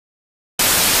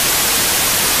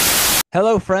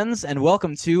Hello, friends, and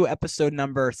welcome to episode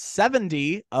number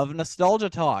 70 of Nostalgia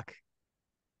Talk.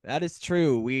 That is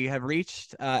true. We have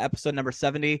reached episode number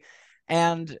 70,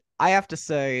 and I have to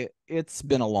say, it's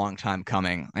been a long time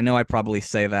coming. I know I probably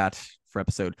say that for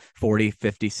episode 40,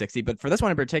 50, 60, but for this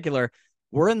one in particular,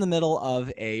 we're in the middle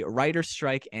of a writer's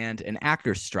strike and an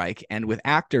actor's strike. And with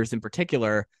actors in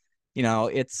particular,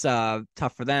 it's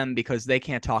tough for them because they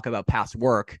can't talk about past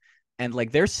work. And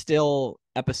like, there's still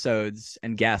episodes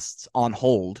and guests on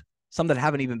hold, some that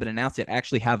haven't even been announced yet. I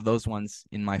actually have those ones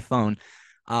in my phone.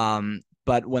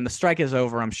 But when the strike is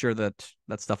over, I'm sure that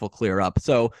stuff will clear up.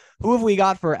 So, who have we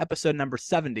got for episode number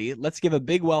 70? Let's give a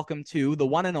big welcome to the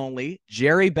one and only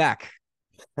Jerry Beck.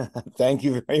 Thank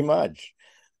you very much.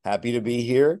 Happy to be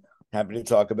here. Happy to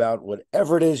talk about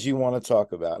whatever it is you want to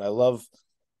talk about. I love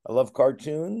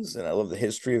cartoons and I love the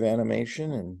history of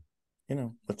animation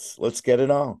and let's get it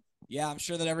on. Yeah, I'm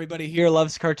sure that everybody here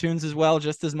loves cartoons as well,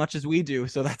 just as much as we do.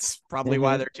 So that's probably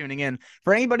why Mhm. they're tuning in.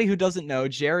 For anybody who doesn't know,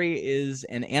 Jerry is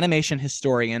an animation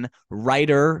historian,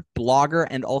 writer, blogger,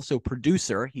 and also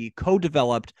producer. He co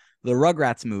developed the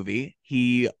Rugrats movie.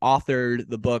 He authored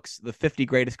the books, The 50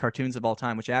 Greatest Cartoons of All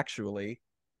Time, which actually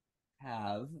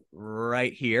have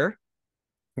right here.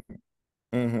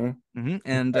 Mhm.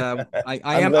 And I'm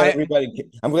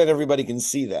glad everybody can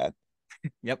see that.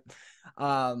 yep.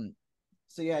 Um,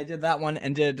 so yeah, I did that one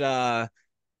and did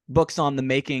books on the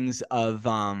makings of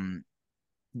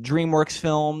DreamWorks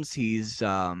films. He's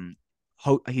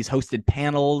hosted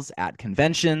panels at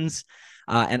conventions,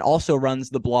 and also runs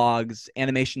the blogs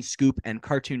Animation Scoop and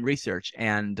Cartoon Research.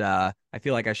 And I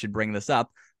feel like I should bring this up.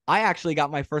 I actually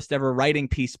got my first ever writing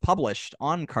piece published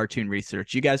on Cartoon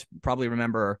Research. You guys probably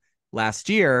remember last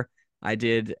year I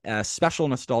did a special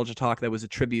nostalgia talk that was a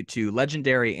tribute to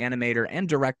legendary animator and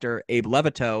director Abe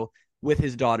Levito with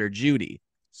his daughter Judy.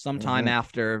 Sometime Mhm.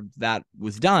 after that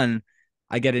was done,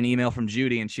 I get an email from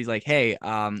Judy, and she's like, "Hey,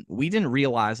 we didn't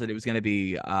realize that it was going to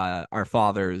be our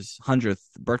father's 100th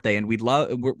birthday, and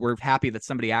we're happy that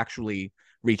somebody actually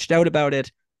reached out about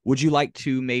it. Would you like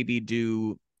to maybe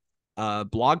do a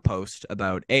blog post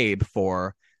about Abe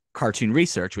for Cartoon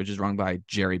Research, which is run by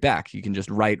Jerry Beck? You can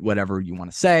just write whatever you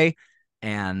want to say,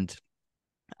 and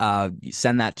you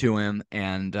send that to him."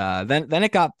 And then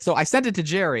it got so I sent it to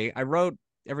Jerry. I wrote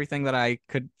everything that I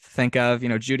could think of.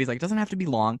 Judy's like, it doesn't have to be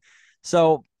long.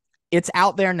 So it's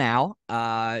out there now.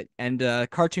 And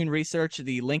Cartoon Research,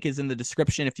 the link is in the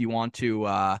description if you want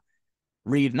to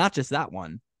read not just that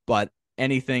one, but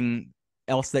anything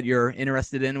else that you're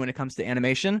interested in when it comes to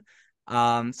animation.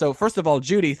 So first of all,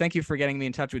 Judy, thank you for getting me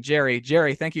in touch with Jerry.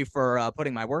 Jerry, thank you for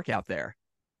putting my work out there.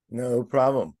 No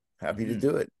problem. Happy to Mm-hmm.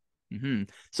 do it.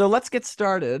 So let's get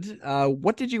started.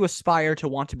 What did you aspire to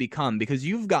want to become? Because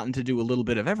you've gotten to do a little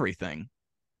bit of everything.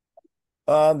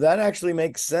 That actually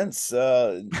makes sense.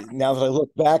 Now that I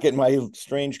look back at my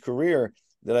strange career,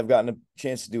 that I've gotten a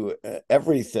chance to do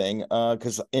everything.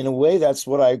 Because in a way, that's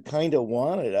what I kind of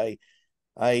wanted.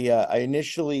 I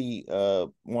initially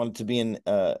wanted to be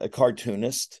a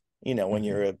cartoonist. When Mm-hmm.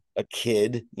 you're a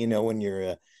kid, when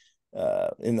you're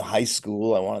in the high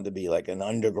school, I wanted to be like an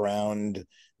underground,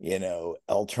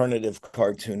 alternative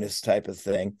cartoonist type of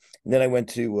thing. And then I went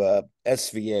to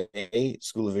SVA,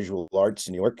 School of Visual Arts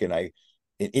in New York, and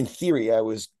in theory, I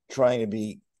was trying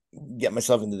to get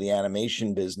myself into the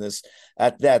animation business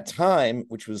at that time,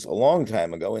 which was a long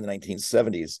time ago in the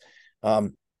 1970s.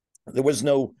 There was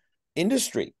no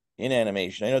industry in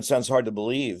animation. I know it sounds hard to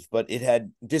believe, but it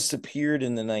had disappeared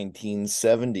in the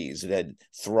 1970s. It had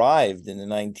thrived in the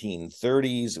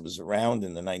 1930s. It was around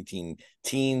in the 19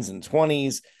 teens and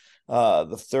 20s,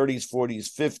 the 30s, 40s,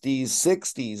 50s,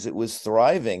 60s. It was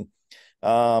thriving.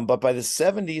 But by the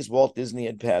 70s, Walt Disney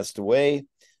had passed away.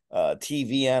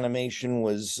 TV animation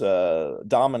was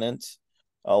dominant,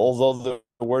 although there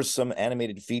were some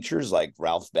animated features like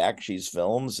Ralph Bakshi's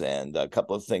films and a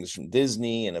couple of things from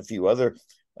Disney and a few other.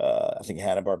 I think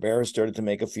Hanna-Barbera started to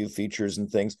make a few features and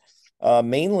things.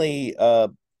 Mainly,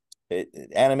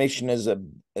 animation as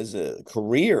a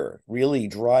career really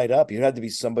dried up. You had to be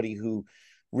somebody who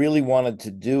really wanted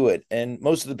to do it, and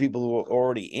most of the people who were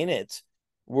already in it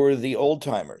were the old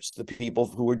timers, the people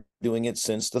who were doing it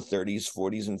since the 30s,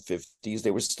 40s, and 50s.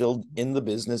 They were still in the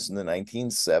business in the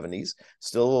 1970s,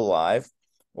 still alive.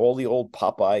 All the old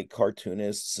Popeye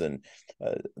cartoonists and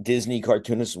Disney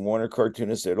cartoonists and Warner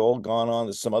cartoonists, they'd all gone on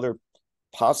to some other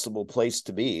possible place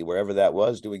to be, wherever that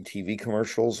was, doing TV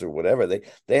commercials or whatever.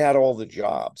 They had all the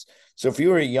jobs. So if you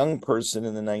were a young person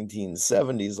in the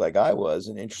 1970s, like I was,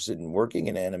 and interested in working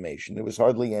in animation, there was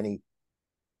hardly any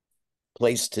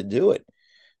place to do it.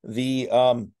 The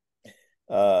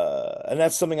And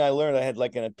that's something I learned. I had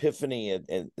like an epiphany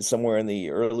somewhere in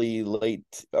the early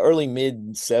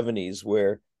mid 70s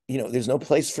where, there's no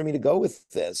place for me to go with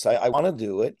this. I want to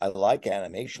do it. I like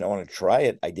animation. I want to try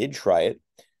it. I did try it.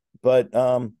 But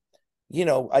I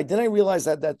realized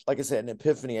that, like I said, an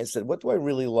epiphany. I said, what do I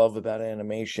really love about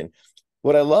animation?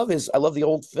 What I love is I love the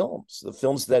old films, the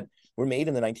films that were made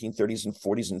in the 1930s and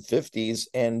 40s and 50s,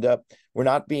 and were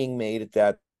not being made at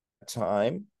that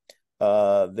time.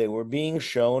 They were being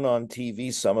shown on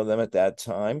TV, some of them at that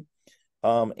time.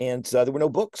 And there were no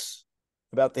books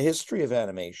about the history of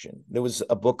animation. There was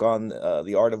a book on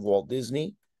the art of Walt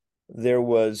Disney. There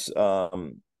was, a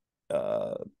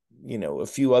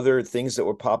few other things that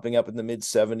were popping up in the mid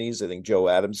 70s. I think Joe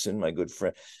Adamson, my good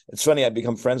friend. It's funny, I'd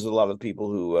become friends with a lot of the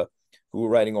people who were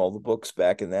writing all the books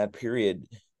back in that period.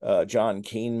 John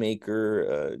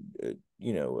Canemaker,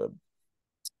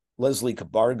 Leslie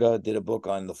Cabarga did a book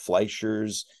on the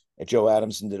Fleischers. Joe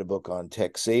Adamson did a book on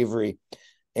Tex Avery.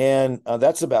 And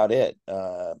that's about it.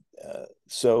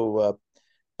 So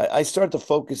I started to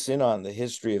focus in on the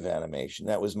history of animation.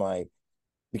 That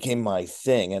became my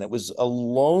thing. And it was a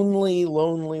lonely,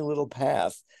 lonely little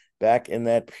path back in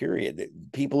that period.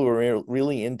 People who were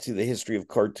really into the history of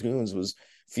cartoons was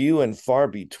few and far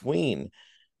between.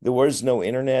 There was no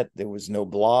internet. There was no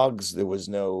blogs. There was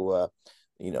no,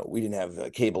 we didn't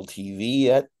have cable TV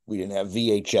yet. We didn't have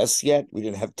VHS yet. We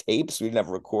didn't have tapes. We didn't have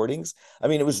recordings. I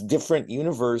mean, it was a different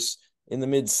universe in the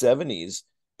mid 70s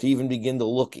to even begin to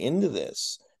look into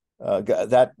this.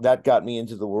 That got me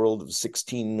into the world of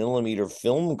 16 millimeter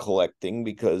film collecting,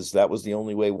 because that was the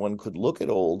only way one could look at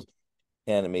old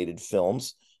animated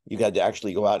films. You had to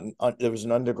actually go out and there was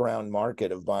an underground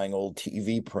market of buying old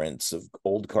TV prints of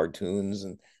old cartoons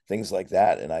and things like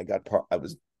that. And I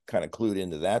was kind of clued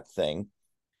into that thing.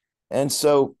 And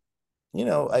so,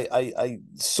 I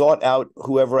sought out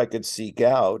whoever I could seek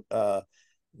out.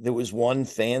 There was one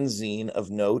fanzine of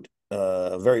note,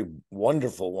 a very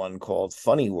wonderful one called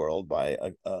Funny World by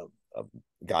a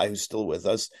guy who's still with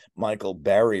us, Michael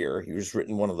Barrier. He was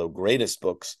written one of the greatest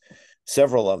books,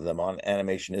 several of them on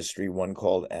animation history, one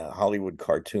called Hollywood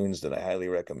Cartoons that I highly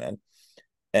recommend.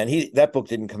 And that book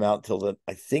didn't come out till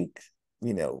I think,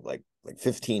 like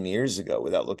 15 years ago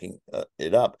without looking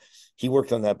it up. He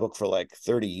worked on that book for like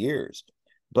 30 years.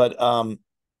 But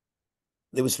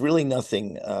there was really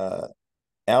nothing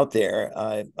out there.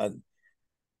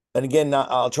 And again,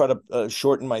 I'll try to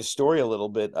shorten my story a little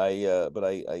bit.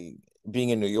 I being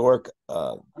in New York,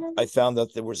 I found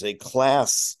that there was a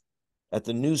class at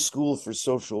the New School for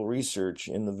Social Research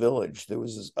in the Village. There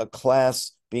was a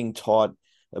class being taught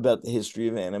about the history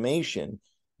of animation,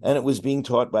 and it was being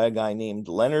taught by a guy named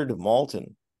Leonard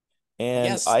Maltin. And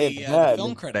Yes, I the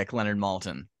film critic Leonard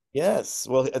Maltin. yes,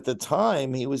 well, at the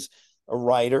time he was a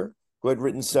writer who had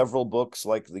written several books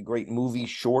like the great movie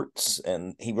Shorts,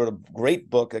 and he wrote a great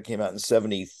book that came out in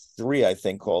 73, I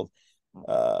think, called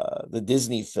the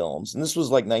Disney films. And this was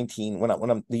like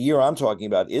the year I'm talking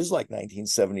about is like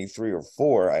 1973 or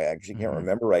 4. I actually can't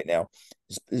remember right now.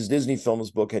 His Disney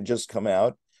films book had just come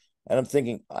out, and I'm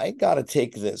thinking, I got to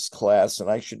take this class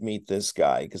and I should meet this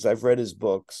guy because I've read his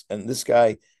books, and this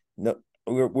guy, no,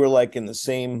 we're like in the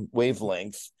same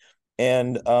wavelength.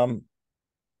 And I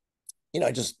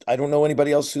don't know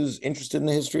anybody else who's interested in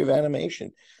the history of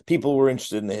animation. People were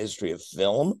interested in the history of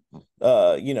film.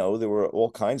 There were all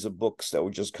kinds of books that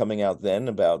were just coming out then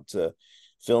about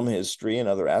film history and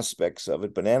other aspects of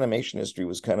it, but animation history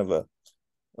was kind of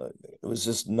it was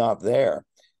just not there.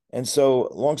 And so,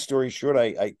 long story short,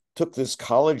 I took this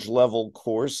college level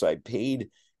course. I paid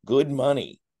good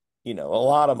money, a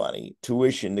lot of money,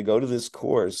 tuition to go to this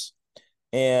course,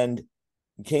 and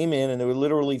came in, and there were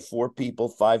literally 4 people,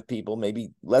 5 people, maybe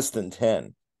less than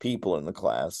 10 people in the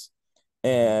class.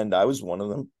 And I was one of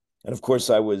them. And of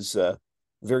course, I was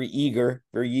very eager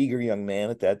young man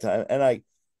at that time. And I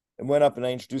went up and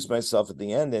I introduced myself at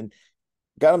the end and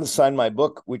got him to sign my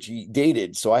book, which he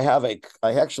dated. So I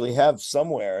actually have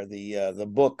somewhere the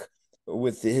book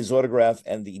with his autograph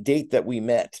and the date that we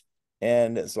met.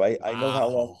 And so I know how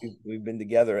long we've been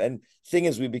together. And thing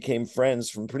is, we became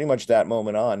friends from pretty much that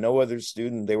moment on. No other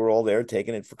student, they were all there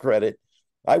taking it for credit.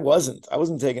 I wasn't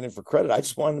taking it for credit. I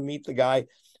just wanted to meet the guy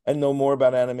and know more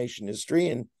about animation history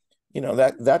and,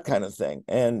 that kind of thing.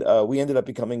 And we ended up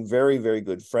becoming very, very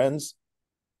good friends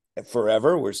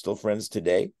forever. We're still friends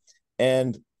today.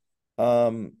 And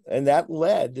that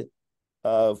led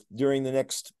during the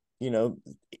next,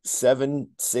 7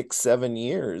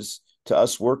 years to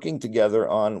us working together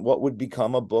on what would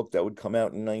become a book that would come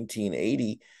out in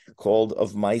 1980 called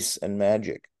Of Mice and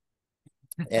Magic.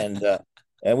 And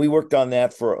And we worked on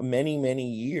that for many, many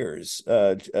years.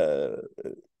 And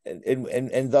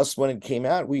thus when it came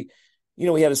out, we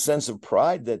had a sense of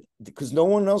pride that because no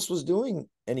one else was doing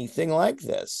anything like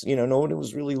this. No one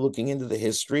was really looking into the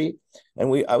history.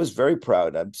 And I was very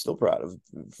proud. I'm still proud of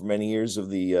for many years of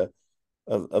the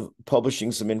of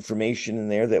publishing some information in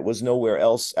there that was nowhere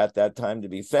else at that time to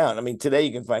be found. I mean, today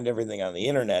you can find everything on the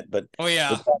internet, Oh but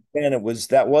yeah. back then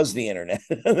that was the internet.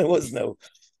 There was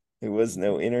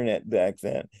no internet back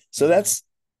then. So that's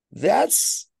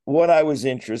what I was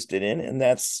interested in, and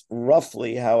that's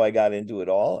roughly how I got into it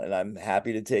all. And I'm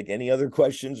happy to take any other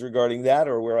questions regarding that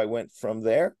or where I went from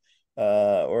there,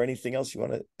 or anything else you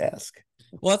want to ask.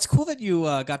 Well, it's cool that you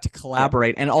got to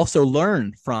collaborate and also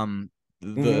learn from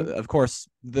Mm-hmm. of course,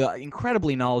 the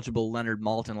incredibly knowledgeable Leonard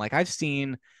Maltin. Like I've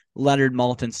seen Leonard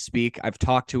Maltin speak. I've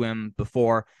talked to him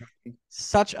before.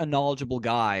 Such a knowledgeable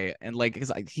guy, and like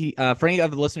because he, for any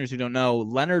of the listeners who don't know,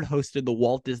 Leonard hosted the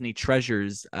Walt Disney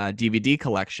Treasures DVD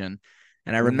collection,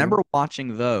 and I Mm-hmm. remember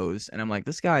watching those, and I'm like,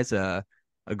 this guy's a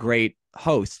great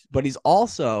host, but he's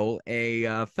also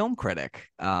a film critic,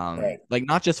 Right. like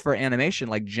not just for animation,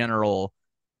 like general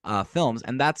films.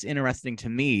 And that's interesting to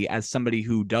me as somebody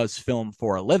who does film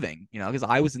for a living, because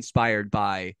I was inspired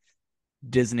by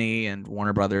Disney and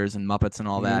Warner Brothers and Muppets and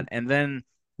all Mm-hmm. that. And then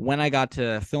when I got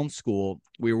to film school,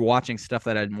 we were watching stuff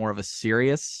that had more of a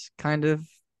serious kind of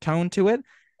tone to it.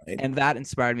 Right. And that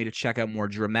inspired me to check out more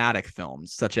dramatic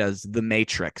films, such as The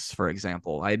Matrix, for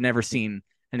example. I had never seen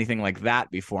anything like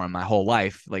that before in my whole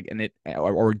life, like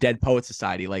or Dead Poet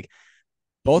Society. Like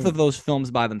both of Mm. those films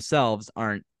by themselves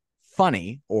aren't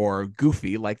funny or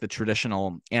goofy like the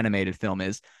traditional animated film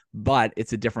is, but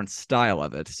it's a different style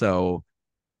of it. So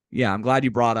yeah, I'm glad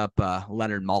you brought up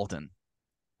Leonard Maltin.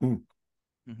 Mm.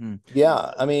 Mm-hmm.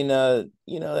 Yeah, I mean,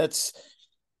 that's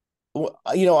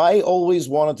I always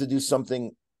wanted to do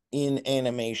something in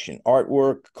animation,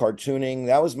 artwork, cartooning.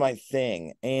 That was my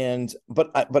thing.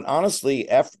 But honestly,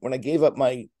 after when I gave up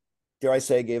my, dare I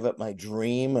say, I gave up my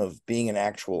dream of being an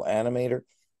actual animator.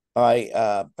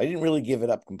 I didn't really give it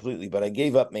up completely, but I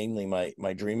gave up mainly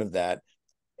my dream of that.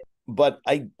 But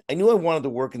I knew I wanted to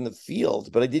work in the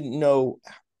field, but I didn't know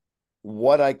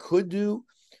what I could do,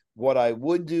 what I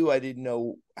would do. I didn't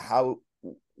know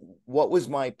what was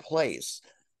my place.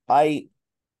 I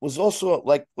was also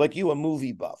like you, a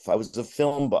movie buff. I was a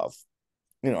film buff.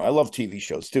 I love TV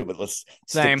shows too, but let's stick to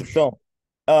Same. film.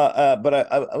 But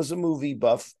I was a movie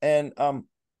buff, and I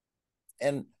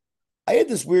had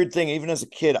this weird thing. Even as a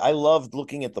kid, I loved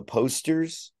looking at the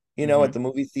posters. Mm-hmm. At the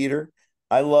movie theater.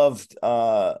 I loved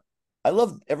uh, I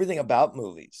loved everything about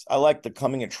movies. I liked the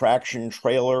coming attraction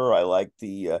trailer. I liked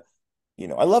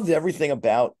I loved everything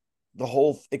about the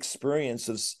whole experience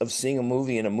of seeing a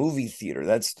movie in a movie theater.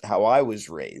 That's how I was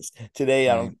raised. Today,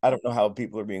 Same. I don't know how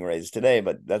people are being raised today,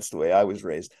 but that's the way I was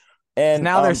raised. Because And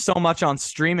now there's so much on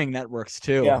streaming networks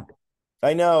too. yeah,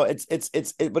 I know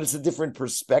but it's a different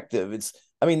perspective.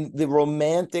 I mean, the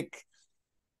romantic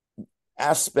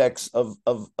aspects of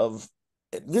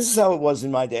this is how it was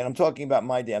in my day. And I'm talking about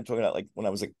my day. I'm talking about like when I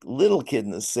was a little kid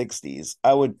in the 60s.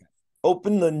 I would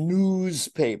open the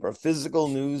newspaper, physical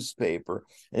newspaper,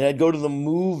 and I'd go to the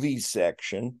movie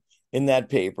section in that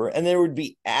paper, and there would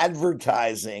be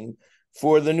advertising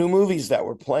for the new movies that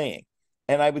were playing.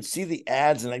 And I would see the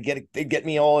ads and they'd get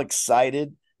me all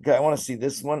excited. Okay, I want to see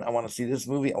this one. I want to see this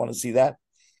movie. I want to see that.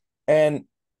 And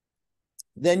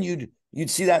then you'd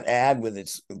see that ad with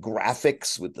its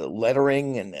graphics, with the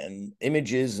lettering and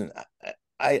images, and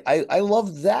I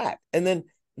loved that. And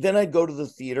then I'd go to the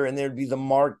theater, and there'd be the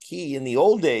marquee. In the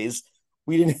old days,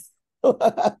 we didn't.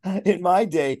 In my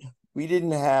day, we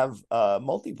didn't have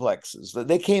multiplexes.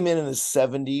 They came in the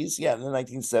 70s, yeah, in the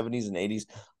 1970s and 80s.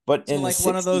 But So in the like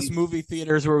one of those 60s, movie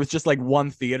theaters where it was just like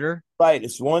one theater. right,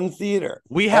 it's one theater.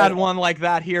 We had And one like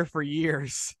that here for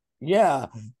years. yeah,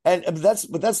 and that's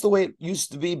the way it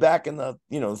used to be back in the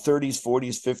 30s,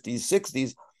 40s, 50s,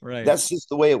 60s. Right. That's just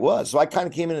the way it was. So I kind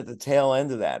of came in at the tail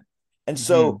end of that, and Mm-hmm.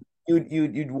 so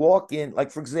you'd walk in.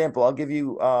 Like, for example, I'll give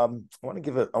you I want to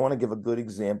give a good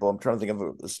example. I'm trying to think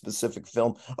of a specific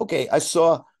film. Okay, I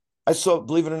saw,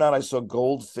 believe it or not, I saw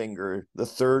Goldfinger, the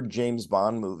third James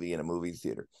Bond movie, in a movie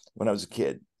theater when I was a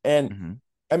kid, and Mm-hmm.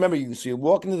 I remember you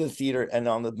walk into the theater, and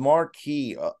on the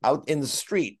marquee out in the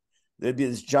street, there'd be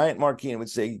this giant marquee and it would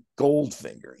say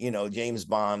Goldfinger, James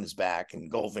Bond is back and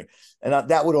Goldfinger. And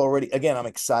that would already, again, I'm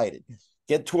excited.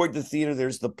 Get toward the theater,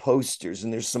 there's the posters,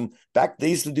 and there's some they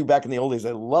used to do back in the old days.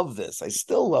 I love this. I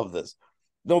still love this.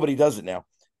 Nobody does it now.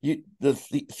 The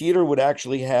theater would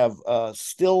actually have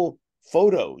still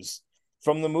photos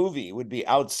from the movie would be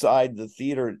outside the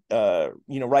theater,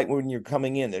 right when you're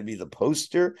coming in. There'd be the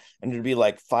poster, and there'd be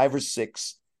like 5 or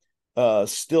 6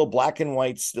 still black and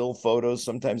white still photos,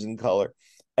 sometimes in color.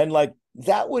 And like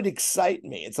that would excite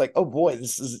me. It's like, oh boy,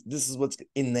 this is what's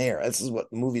in there. This is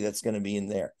what movie that's going to be in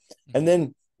there. And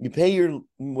then you pay your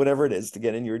whatever it is to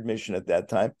get in your admission at that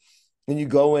time. And you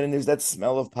go in and there's that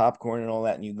smell of popcorn and all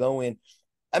that. And you go in.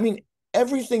 I mean,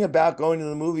 everything about going to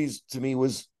the movies to me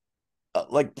was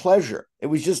like pleasure. It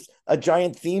was just a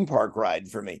giant theme park ride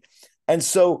for me. And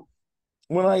so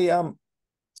when I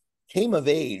came of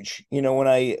age, when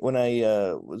I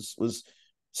was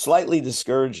slightly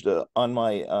discouraged on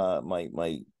my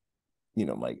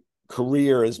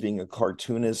career as being a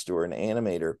cartoonist or an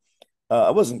animator,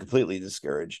 I wasn't completely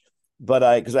discouraged, but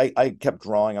I kept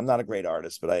drawing. I'm not a great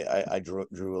artist, but I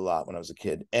drew a lot when I was a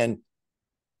kid, and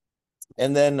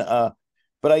then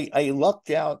but I lucked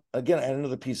out again. I had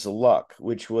another piece of luck,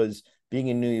 which was being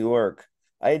in New York.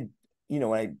 I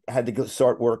had to go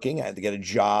start working. I had to get a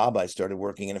job. I started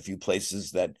working in a few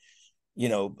places that,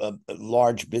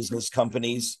 large business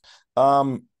companies.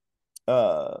 Um,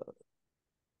 uh,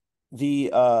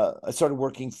 I started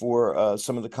working for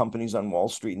some of the companies on Wall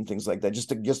Street and things like that, just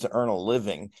to earn a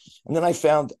living. And then I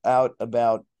found out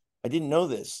about. I didn't know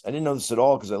this. I didn't know this at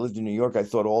all because I lived in New York. I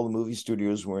thought all the movie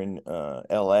studios were in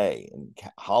L.A. and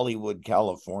Hollywood,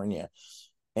 California,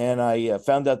 and I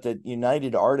found out that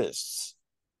United Artists,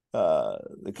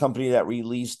 the company that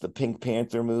released the Pink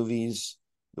Panther movies,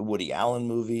 the Woody Allen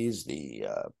movies, the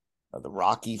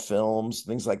Rocky films,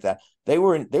 things like that. They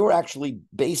were actually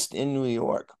based in New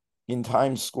York, in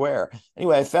Times Square.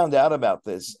 Anyway, I found out about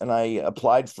this and I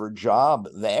applied for a job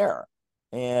there.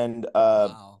 And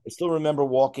Wow. I still remember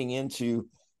walking into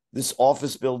this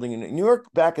office building in New York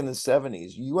back in the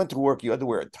 70s. You went to work, you had to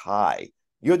wear a tie.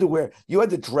 You had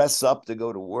to dress up to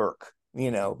go to work,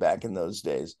 back in those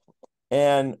days.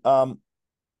 And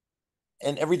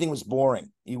and everything was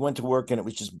boring. You went to work and it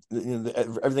was just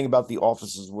everything about the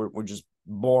offices were just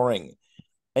boring.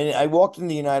 And I walked in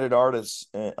the United Artists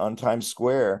on Times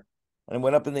Square, and I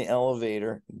went up in the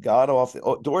elevator, got off,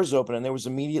 doors open, and there was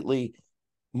immediately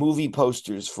movie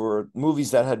posters for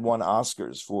movies that had won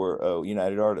Oscars for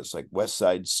United Artists, like West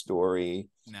Side Story,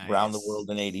 Around the Nice. World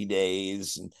in 80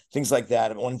 Days, and things like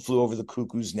that. One Flew Over the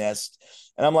Cuckoo's Nest,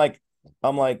 and I'm like,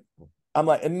 the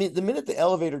minute the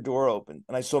elevator door opened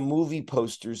and I saw movie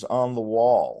posters on the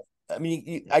wall. I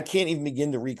mean, I can't even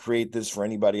begin to recreate this for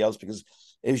anybody else because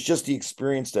it was just the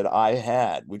experience that I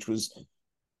had, which was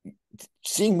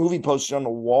seeing movie posters on the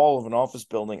wall of an office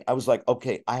building. I was like,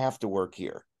 okay, I have to work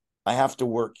here. I have to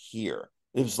work here.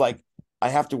 It was like, I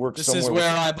have to work This is somewhere.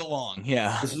 where I belong.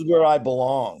 Yeah. This is where I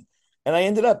belong. And I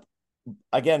ended up,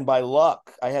 again, by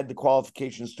luck, I had the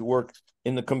qualifications to work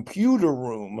in the computer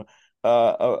room,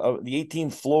 the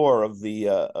 18th floor of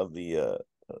the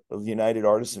United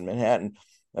Artists in Manhattan,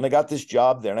 and I got this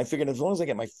job there. And I figured as long as I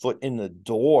get my foot in the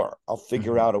door, I'll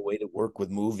figure Mhm. out a way to work with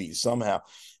movies somehow.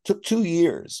 Took 2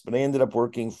 years, but I ended up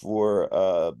working for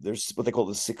there's what they call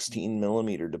the 16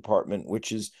 millimeter department,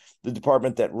 which is the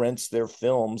department that rents their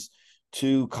films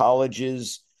to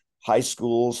colleges, high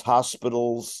schools,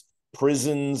 hospitals,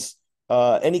 prisons,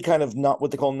 any kind of not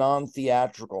what they call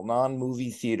non-theatrical,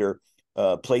 non-movie theater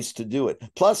place to do it.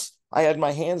 Plus, I had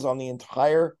my hands on the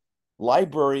entire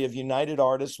library of United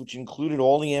Artists, which included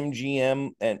all the MGM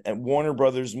and Warner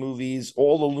Brothers movies,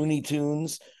 all the Looney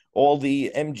Tunes, all the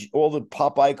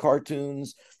Popeye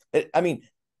cartoons. I mean,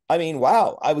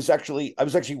 wow! I was actually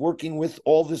working with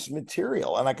all this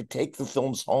material, and I could take the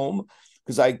films home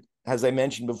because as I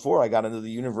mentioned before, I got into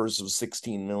the universe of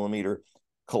 16 millimeter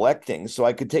collecting, so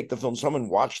I could take the films home and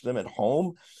watch them at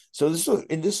home. So this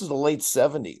is the late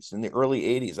 70s and the early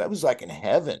 80s. I was like in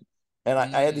heaven. And I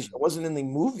had this, I Mm. wasn't in the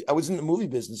movie, I was in the movie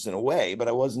business in a way, but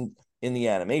I wasn't in the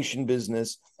animation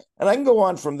business. And I can go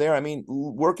on from there. I mean,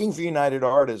 working for United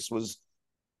Artists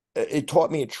it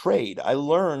taught me a trade. I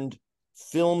learned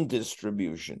film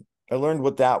distribution. I learned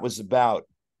what that was about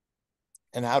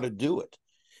and how to do it.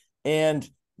 And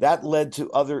that led to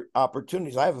other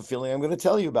opportunities. I have a feeling I'm going to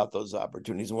tell you about those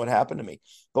opportunities and what happened to me.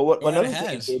 But Go right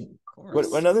ahead. Of what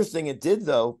course. another thing it did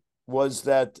though was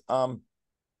that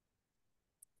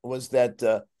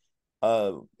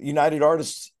United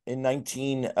Artists in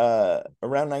 19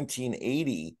 around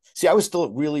 1980. See, I was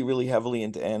still really really heavily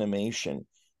into animation,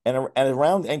 and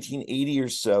around 1980 or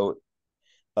so,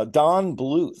 Don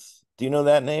Bluth. Do you know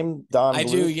that name, Don I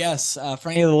do, Bluth? yes. For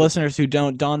any of the listeners who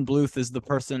don't, Don Bluth is the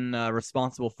person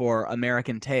responsible for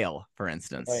American Tail, for Right.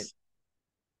 instance.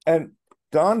 And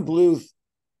Don Bluth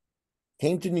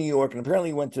came to New York and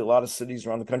apparently went to a lot of cities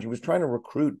around the country. Was trying to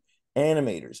recruit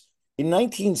animators. In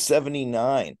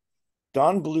 1979,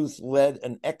 Don Bluth led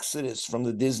an exodus from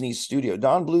the Disney studio.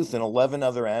 Don Bluth and 11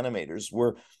 other animators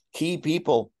were key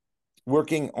people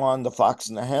working on The Fox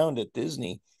and the Hound at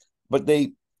Disney, but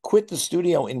they quit the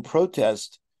studio in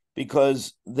protest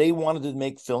because they wanted to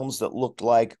make films that looked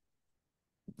like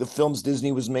the films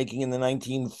Disney was making in the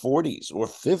 1940s or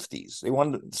 50s. They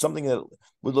wanted something that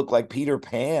would look like Peter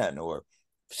Pan or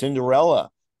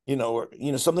Cinderella, or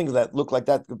something that looked like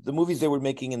that. The movies they were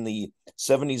making in the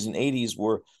 70s and 80s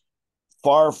were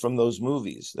far from those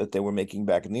movies that they were making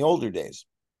back in the older days.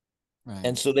 Right.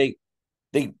 And so they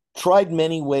tried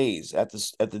many ways at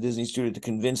the Disney studio to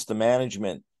convince the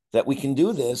management that we can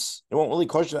do this. It won't really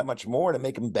cost you that much more to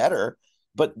make them better.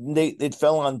 But it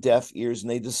fell on deaf ears, and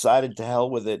they decided to hell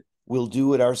with it. We'll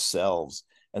do it ourselves.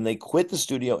 And they quit the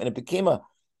studio, and it became a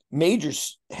major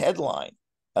headline.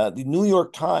 The New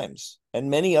York Times and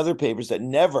many other papers that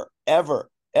never, ever,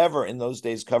 ever in those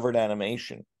days covered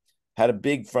animation had a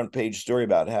big front page story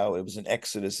about how it was an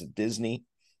exodus at Disney,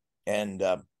 and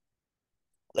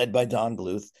led by Don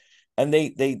Bluth. And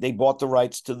they bought the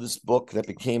rights to this book that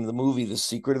became the movie, The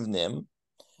Secret of Nim.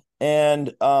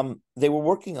 And they were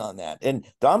working on that. And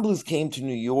Don Bluth came to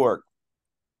New York,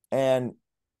 and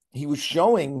he was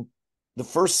showing the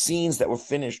first scenes that were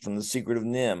finished from The Secret of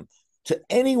Nim to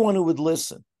anyone who would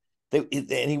listen. And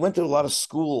he went to a lot of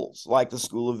schools, like the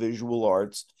School of Visual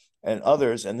Arts and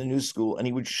others, and the New School. And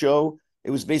he would show,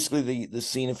 it was basically the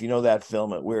scene, if you know that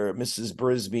film, where Mrs.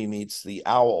 Brisby meets the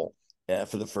owl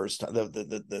for the first time,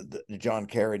 the John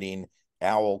Carradine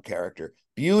owl character.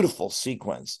 Beautiful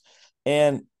sequence.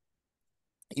 And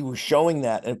he was showing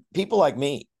that, and people like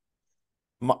me,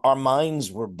 our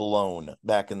minds were blown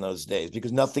back in those days,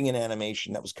 because nothing in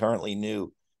animation that was currently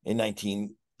new in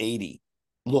 1980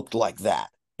 looked like that.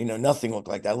 Nothing looked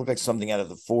like that. It looked like something out of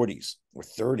the 40s or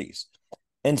 30s.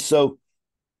 And so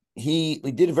he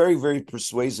did a very, very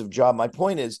persuasive job. My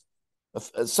point is,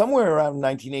 somewhere around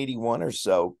 1981 or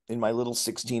so, in my little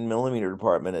 16 millimeter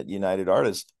department at United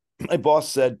Artists, my boss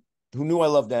said, who knew I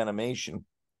loved animation,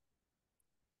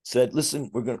 said,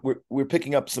 listen, we're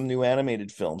picking up some new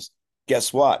animated films.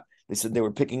 Guess what? They said they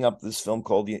were picking up this film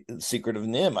called The Secret of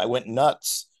Nim. I went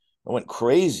nuts. I went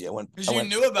crazy. Because you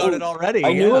knew about it already.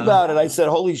 I knew about it. I said,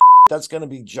 holy shit, that's going to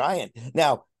be giant.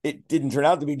 Now, it didn't turn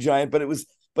out to be giant, but it was,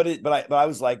 but I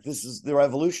was like, this is the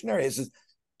revolutionary.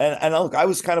 And look, I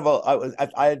was kind of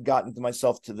I had gotten to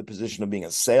myself to the position of being a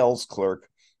sales clerk,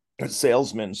 a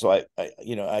salesman. So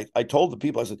I told the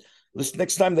people, I said, listen,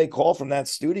 next time they call from that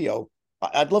studio,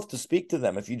 I'd love to speak to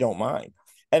them if you don't mind.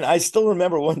 And I still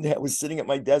remember one day I was sitting at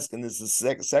my desk, and this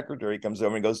secretary comes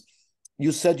over and goes,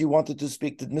 you said you wanted to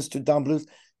speak to Mr. Don Bluth,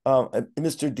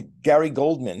 Mr. Gary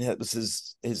Goldman, that was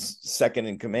his second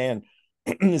in command,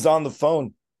 is on the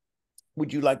phone.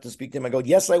 Would you like to speak to him? I go,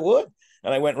 yes, I would.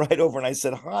 And I went right over and I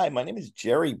said, hi, my name is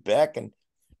Jerry Beck. And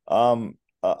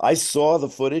I saw the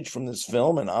footage from this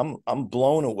film, and I'm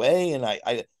blown away.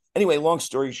 And anyway, long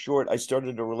story short, I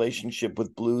started a relationship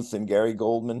with Bluth and Gary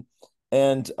Goldman.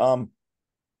 And I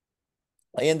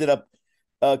ended up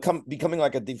becoming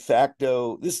like a de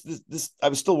facto, I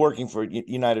was still working for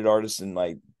United Artists in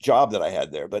my job that I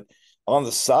had there, but on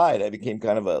the side, I became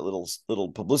kind of a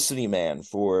little publicity man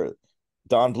for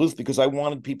Don Bluth, because I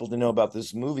wanted people to know about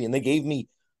this movie. And they gave me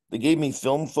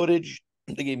film footage,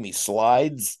 they gave me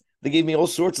slides, they gave me all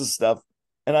sorts of stuff.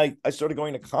 And I started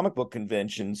going to comic book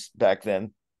conventions back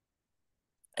then,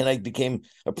 and I became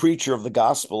a preacher of the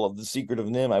gospel of The Secret of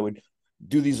Nim. I would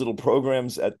do these little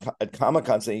programs at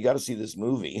Comic-Con saying, you got to see this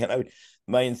movie. And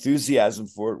my enthusiasm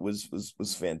for it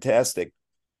was fantastic.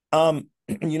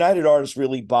 United Artists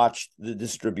really botched the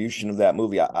distribution of that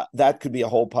movie. That could be a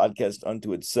whole podcast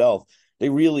unto itself. They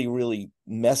really, really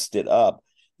messed it up.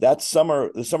 That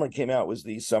summer, the summer it came out was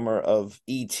the summer of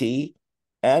E.T.,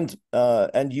 and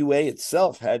UA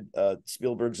itself had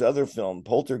Spielberg's other film,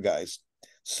 Poltergeist.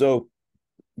 So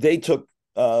they took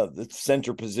the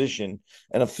center position,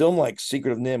 and a film like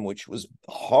Secret of Nim, which was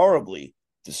horribly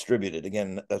distributed,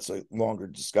 again, that's a longer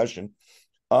discussion,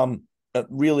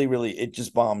 really, really, it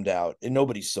just bombed out, and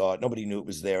nobody saw it. Nobody knew it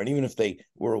was there. And even if they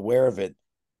were aware of it,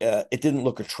 it didn't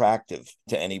look attractive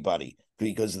to anybody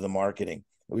because of the marketing.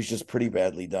 It was just pretty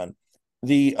badly done.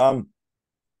 The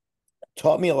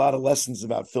taught me a lot of lessons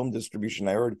about film distribution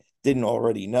I didn't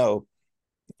already know.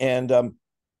 And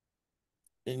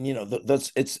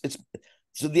that's it's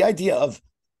so the idea of,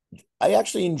 I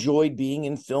actually enjoyed being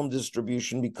in film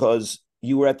distribution because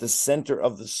you were at the center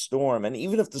of the storm. And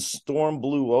even if the storm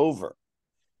blew over,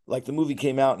 like the movie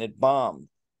came out and it bombed,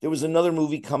 there was another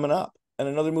movie coming up and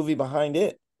another movie behind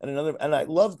it and another. And I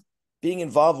loved being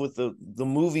involved with the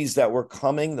movies that were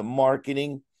coming, the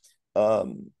marketing,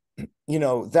 um,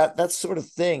 that sort of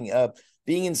thing.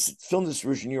 Being in film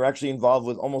distribution, you're actually involved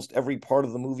with almost every part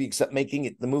of the movie except making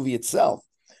it the movie itself.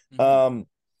 Mm-hmm. Um,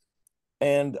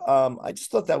 and I just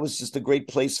thought that was just a great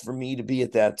place for me to be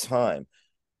at that time.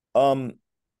 Um,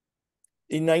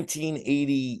 in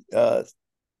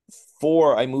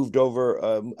 1984, I moved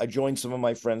over. I joined some of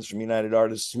my friends from United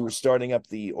Artists who were starting up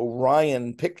the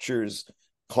Orion Pictures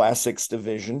Classics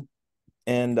division,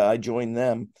 and I joined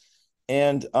them.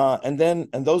 And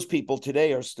those people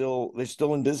today they're still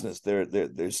in business.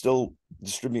 They're still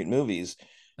distribute movies.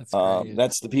 That's great.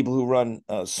 That's the people who run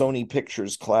Sony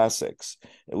Pictures Classics,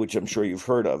 which I'm sure you've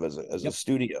heard of as a Yep.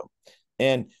 studio.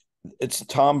 And it's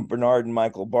Tom Bernard and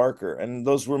Michael Barker, and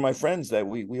those were my friends that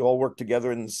we all worked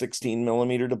together in the 16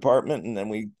 millimeter department, and then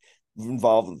we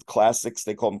involved with classics.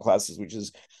 They call them classics,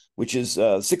 which is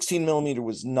 16 millimeter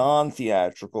was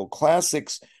non-theatrical.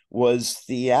 Classics was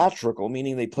theatrical,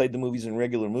 meaning they played the movies in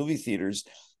regular movie theaters.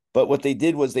 But what they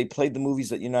did was they played the movies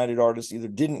that United Artists either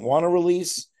didn't want to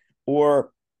release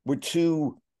or were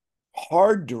too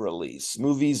hard to release,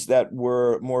 movies that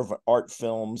were more of art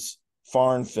films,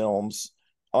 foreign films,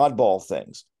 oddball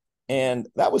things. And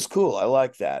that was cool. I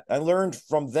like that. I learned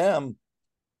from them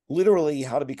literally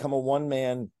how to become a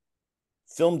one-man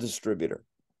film distributor.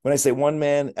 When I say one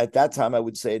man, at that time, I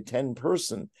would say a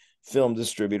 10-person film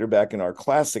distributor back in our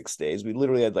classics days. We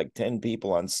literally had like 10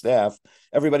 people on staff,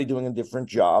 everybody doing a different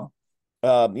job,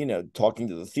 talking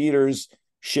to the theaters,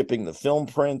 shipping the film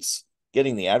prints,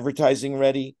 getting the advertising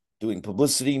ready, doing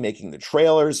publicity, making the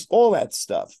trailers, all that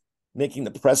stuff, making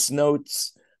the press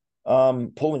notes,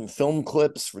 pulling film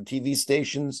clips for TV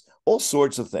stations, all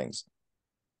sorts of things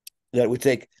that would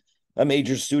take. A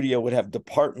major studio would have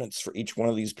departments for each one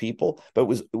of these people, but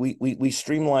we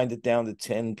streamlined it down to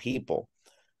 10 people.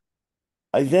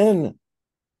 I then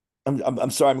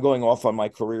I'm sorry, I'm going off on my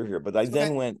career here, but I It's okay.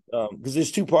 then went because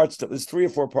there's 3 or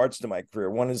 4 parts to my career.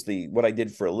 One is the what I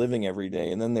did for a living every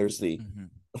day, and then there's the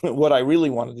Mm-hmm. what I really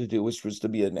wanted to do, which was to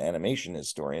be an animation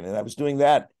historian, and I was doing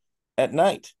that at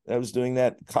night. I was doing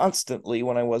that constantly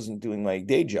when I wasn't doing my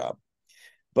day job.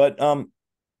 But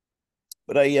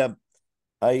but I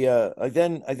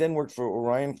then worked for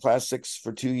Orion Classics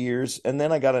for 2 years, and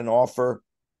then I got an offer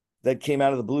that came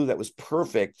out of the blue that was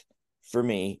perfect for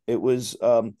me. It was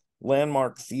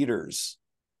Landmark Theaters,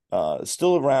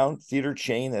 still around, theater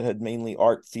chain that had mainly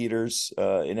art theaters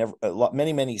in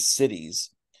many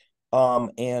cities,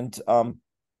 and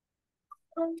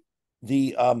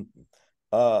the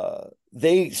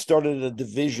they started a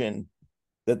division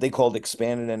that they called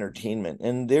Expanded Entertainment,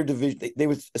 and their division they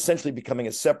were essentially becoming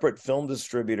a separate film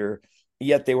distributor,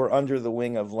 yet they were under the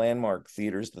wing of Landmark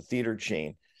Theaters, the theater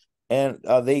chain. And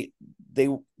they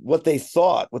what they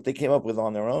came up with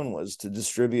on their own was to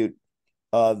distribute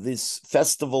this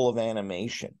festival of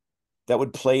animation that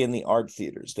would play in the art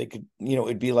theaters. They could,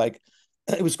 it'd be like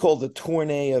it was called the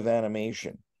Tournée of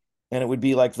Animation, and it would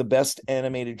be like the best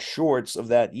animated shorts of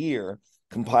that year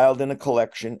compiled in a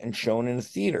collection and shown in a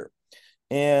theater.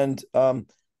 And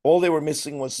all they were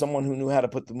missing was someone who knew how to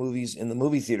put the movies in the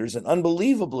movie theaters. And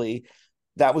unbelievably,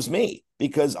 that was me,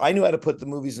 because I knew how to put the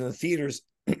movies in the theaters,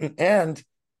 and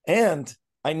and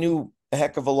I knew a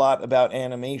heck of a lot about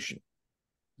animation.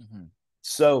 Mm-hmm.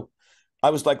 So I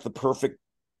was like the perfect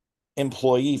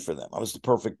employee for them. I was the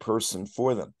perfect person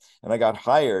for them. And I got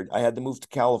hired. I had to move to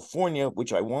California,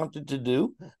 which I wanted to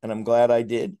do, and I'm glad I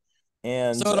did.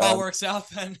 And So it all works out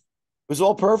then. it was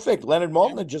all perfect. Leonard Yeah.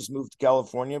 Maltin had just moved to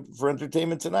California for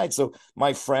Entertainment Tonight. So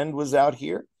my friend was out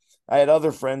here. I had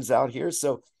other friends out here.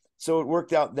 So it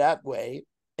worked out that way.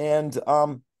 And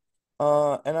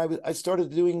I started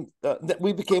doing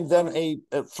we became then a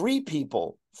 3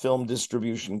 people film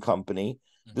distribution company,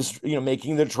 Mm-hmm.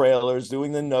 making the trailers,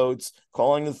 doing the notes,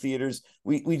 calling the theaters.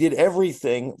 We did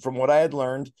everything from what I had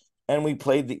learned, and we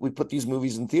put these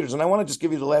movies in theaters. And I want to just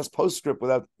give you the last postscript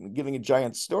without giving a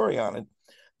giant story on it.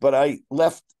 But I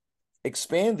left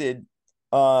Expanded,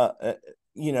 I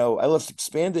left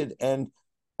Expanded, and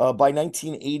by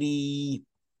 1980,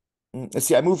 let's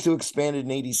see, I moved to Expanded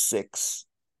in 86.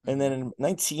 And then in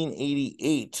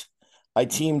 1988, I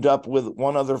teamed up with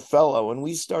one other fellow, and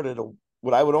we started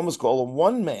what I would almost call a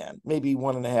one-man, maybe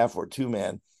 1.5 or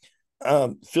 2-man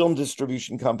film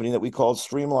distribution company that we called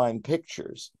Streamline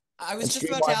Pictures. I was And just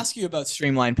about to Streamline, ask you about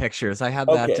Streamline Pictures. I have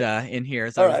that okay, in here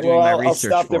as I all was right. Well, doing my I'll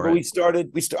research stop there. for But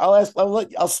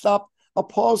it. I'll stop. I'll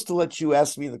pause to let you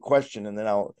ask me the question, and then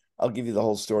I'll give you the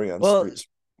whole story on Well, street.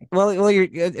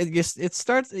 you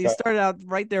started out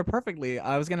right there perfectly.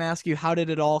 I was going to ask you, how did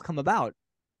it all come about?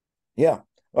 Yeah.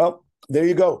 Well, there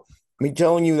you go. Me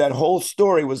telling you that whole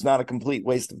story was not a complete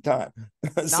waste of time.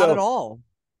 Not at So all.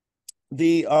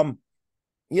 The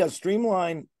yeah,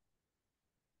 Streamline.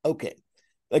 Okay,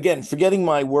 again, forgetting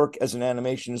my work as an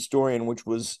animation historian, which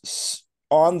was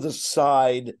on the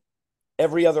side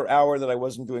every other hour that I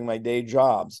wasn't doing my day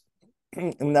jobs,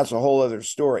 and that's a whole other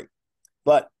story.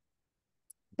 But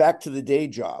back to the day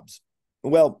jobs.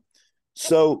 Well,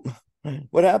 so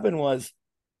what happened was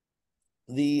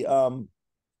the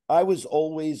I was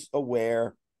always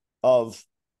aware of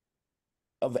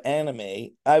anime.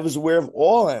 I was aware of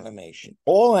all animation,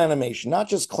 not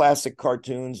just classic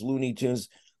cartoons, Looney Tunes.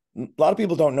 A lot of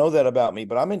people don't know that about me,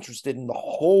 but I'm interested in the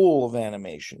whole of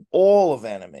animation, all of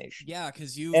animation. Yeah,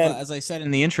 because you, And as I said in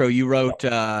the intro, you wrote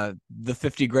the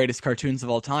 50 greatest cartoons of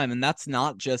all time, and that's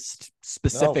not just no,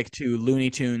 specific to Looney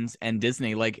Tunes and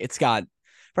Disney. Like, it's got,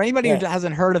 for anybody yeah, who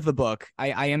hasn't heard of the book,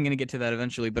 I am going to get to that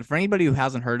eventually, but for anybody who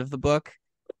hasn't heard of the book,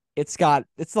 it's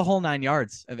the whole 9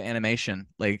 yards of animation.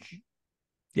 Like,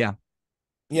 yeah,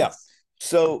 yeah. it's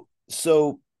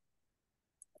So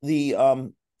the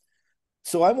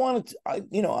so I wanted to,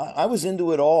 I was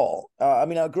into it all. I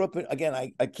mean, I grew up in, again,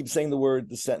 I keep saying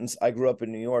the sentence, I grew up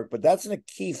in New York, but that's a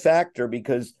key factor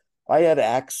because I had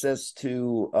access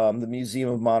to the Museum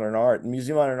of Modern Art. The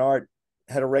Museum of Modern Art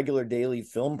had a regular daily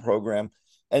film program,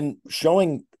 and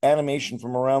showing animation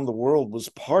from around the world was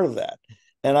part of that.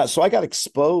 So I got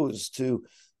exposed to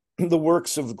the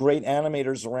works of great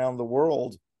animators around the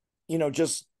world,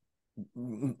 just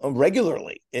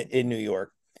regularly in New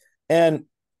York. And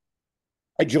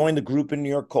I joined a group in New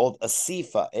York called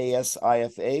ASIFA,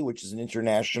 ASIFA, which is an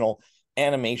international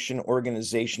animation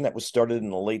organization that was started in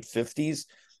the late 50s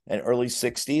and early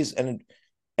 60s.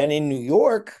 And in New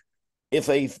York, if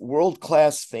a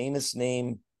world-class famous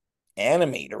name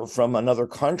animator from another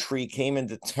country came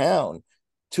into town,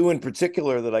 two in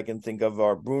particular that I can think of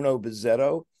are Bruno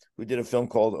Bizzetto, who did a film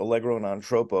called Allegro non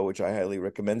troppo, which I highly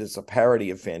recommend. It's a parody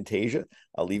of Fantasia.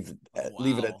 I'll oh leave it at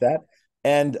wow. that.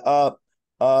 And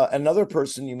another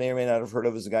person you may or may not have heard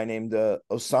of is a guy named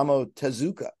Osamu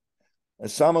Tezuka.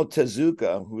 Osamu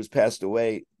Tezuka, who has passed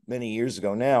away many years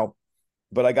ago now,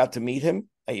 but I got to meet him.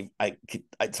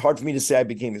 It's hard for me to say I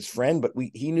became his friend, but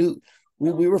he knew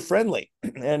we were friendly.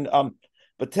 And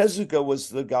but Tezuka was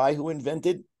the guy who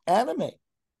invented anime.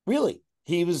 Really,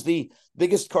 he was the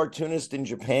biggest cartoonist in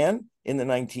Japan in the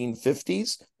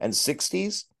 1950s and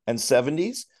 60s and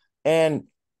 70s, and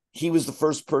he was the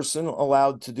first person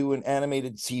allowed to do an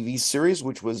animated TV series,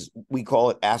 which was, we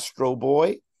call it Astro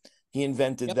Boy. He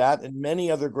invented Yep. that and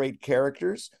many other great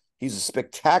characters. He's a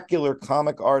spectacular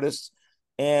comic artist,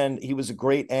 and he was a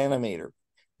great animator.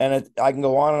 And I can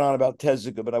go on and on about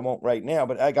Tezuka, but I won't right now.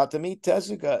 But I got to meet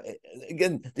Tezuka.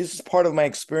 Again, this is part of my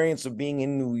experience of being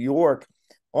in New York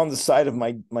on the side of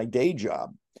my day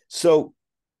job. So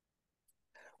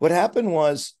what happened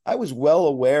was I was well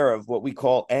aware of what we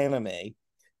call anime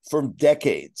for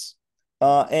decades,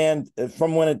 and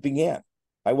from when it began.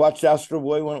 I watched Astro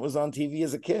Boy when it was on TV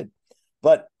as a kid,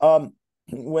 but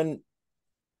when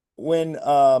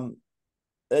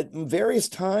at various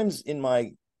times in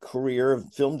my career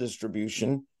of film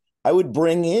distribution, I would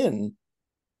bring in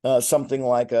something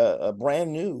like a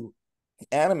brand new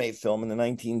anime film in the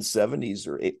 1970s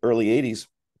or early 80s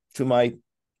to my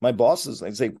bosses.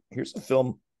 I'd say, here's a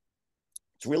film.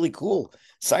 It's really cool.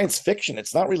 Science fiction.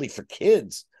 It's not really for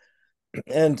kids.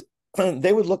 And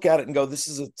they would look at it and go, this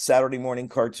is a Saturday morning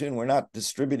cartoon. We're not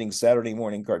distributing Saturday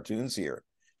morning cartoons here.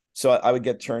 So I would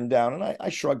get turned down, and I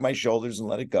shrug my shoulders and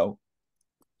let it go.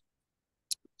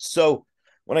 So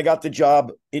when I got the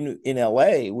job in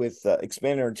LA with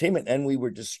Expand Entertainment, and we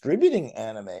were distributing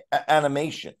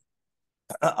animation,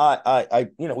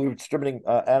 we were distributing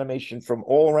animation from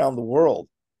all around the world.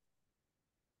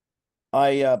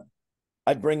 I'd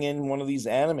bring in one of these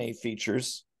anime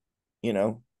features,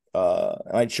 and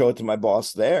I'd show it to my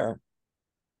boss there.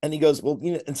 And he goes, well,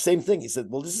 and same thing. He said,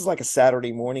 well, this is like a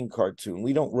Saturday morning cartoon.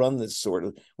 We don't run this sort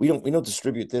of, we don't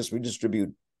distribute this. We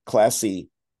distribute classy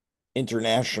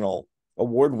international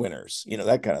award winners,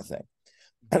 that kind of thing.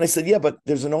 And I said, yeah, but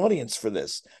there's an audience for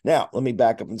this. Now, let me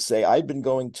back up and say, I've been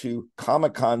going to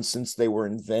Comic-Con since they were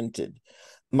invented.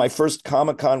 My first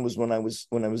Comic-Con was when I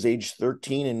was age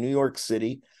 13 in New York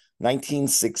City,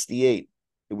 1968.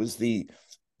 It was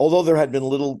although there had been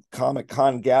little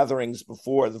Comic-Con gatherings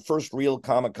before, the first real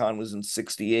Comic-Con was in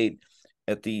 68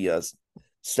 at the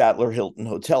Statler Hilton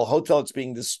Hotel. It's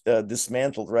being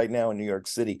dismantled right now in New York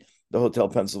City, the Hotel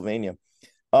Pennsylvania.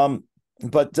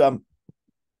 But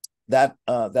that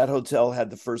hotel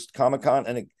had the first Comic-Con,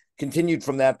 and it continued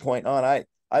from that point on.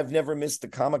 I've never missed a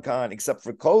Comic-Con except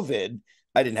for COVID.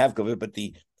 I didn't have COVID, but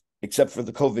except for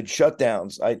the COVID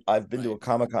shutdowns, I've been to a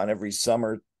Comic-Con every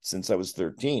summer since I was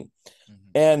 13. Mm-hmm.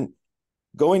 And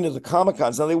going to the Comic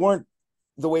Cons. Now, they weren't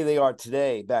the way they are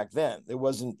today back then. There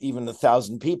wasn't even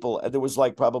 1,000 people. There was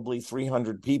like probably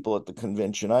 300 people at the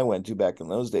convention I went to back in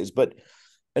those days. But,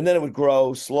 and then it would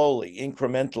grow slowly,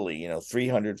 incrementally,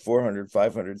 300, 400,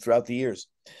 500 throughout the years.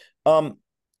 Um,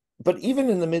 but even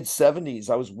in the mid 70s,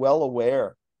 I was well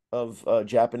aware of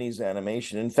Japanese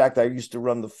animation. In fact, I used to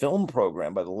run the film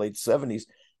program by the late 70s.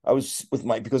 I was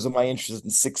because of my interest in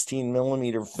 16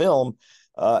 millimeter film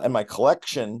and my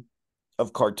collection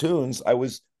of cartoons.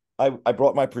 I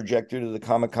brought my projector to the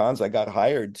Comic Cons. I got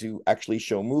hired to actually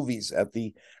show movies at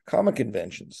the comic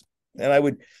conventions. And I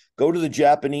would go to the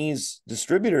Japanese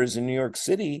distributors in New York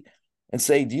City and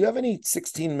say, do you have any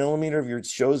 16 millimeter of your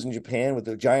shows in Japan with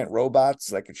the giant robots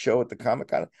that I could show at the Comic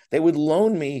Con? They would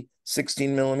loan me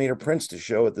 16 millimeter prints to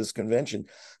show at this convention.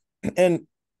 And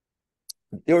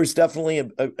there was definitely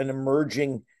an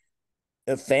emerging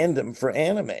fandom for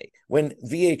anime. When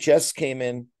VHS came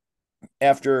in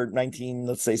after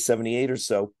let's say 78 or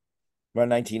so, around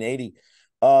 1980,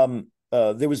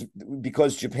 there was,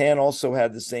 because Japan also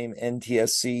had the same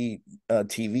NTSC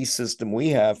TV system we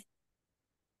have,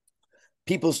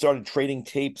 people started trading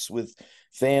tapes with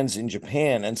fans in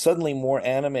Japan, and suddenly more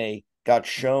anime got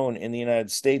shown in the United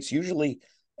States, usually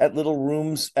at little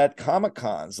rooms at Comic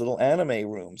Cons, little anime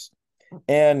rooms.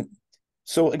 And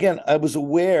so again, I was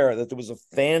aware that there was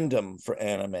a fandom for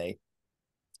anime.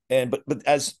 But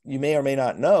as you may or may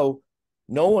not know,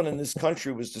 no one in this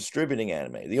country was distributing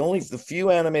anime. The few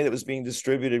anime that was being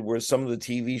distributed were some of the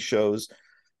TV shows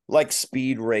like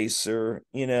Speed Racer,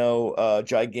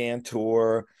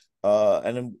 Gigantor,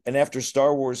 and after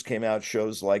Star Wars came out,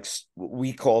 shows like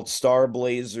we called Star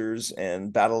Blazers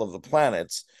and Battle of the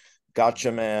Planets,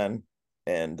 Gotcha Man,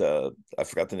 and I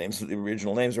forgot the names of the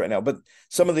original names right now. But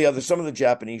some of the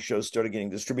Japanese shows started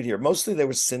getting distributed here. Mostly they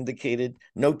were syndicated.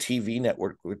 No TV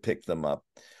network would pick them up.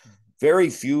 Very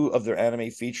few of their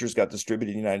anime features got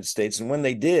distributed in the United States, and when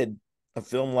they did, a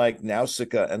film like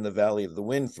Nausicaa and the Valley of the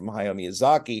Wind from Hayao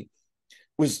Miyazaki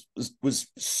was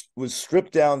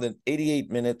stripped down to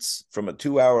 88 minutes from a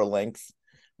 2-hour length,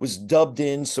 was dubbed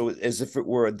in so as if it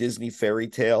were a Disney fairy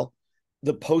tale.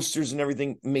 The posters and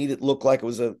everything made it look like it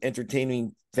was an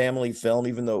entertaining family film,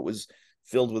 even though it was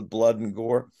filled with blood and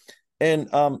gore. And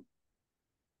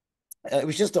it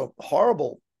was just a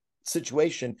horrible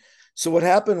situation. So what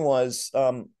happened was,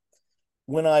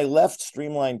 when I left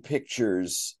Streamline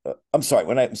Pictures,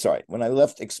 when I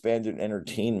left Expanded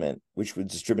Entertainment, which was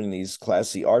distributing these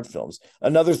classy art films,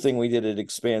 another thing we did at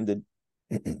Expanded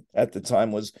at the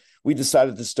time was we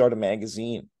decided to start a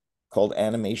magazine called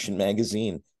Animation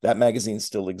Magazine. That magazine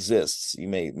still exists. You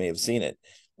may have seen it.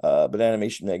 But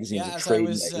Animation Magazine is a trade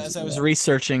magazine. As I was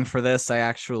researching for this, I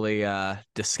actually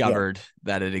discovered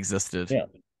that it existed. Yeah,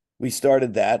 we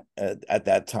started that at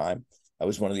that time. I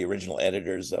was one of the original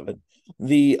editors of it.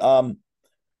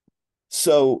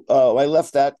 So I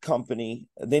left that company.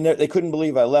 They couldn't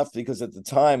believe I left, because at the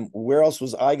time, where else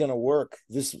was I going to work?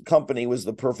 This company was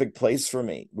the perfect place for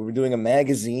me. We were doing a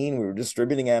magazine. We were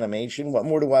distributing animation. What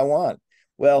more do I want?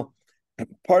 Well,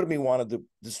 part of me wanted to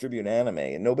distribute anime,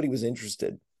 and nobody was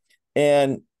interested.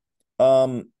 And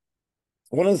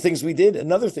another thing we did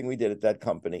at that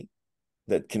company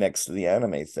that connects to the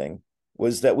anime thing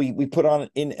was that we put on,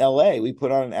 in LA, we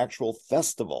put on an actual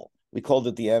festival. We called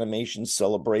it the Animation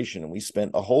Celebration, and we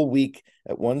spent a whole week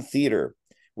at one theater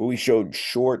where we showed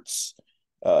shorts,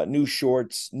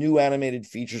 new animated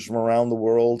features from around the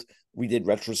world. We did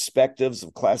retrospectives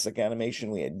of classic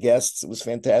animation. We had guests. It was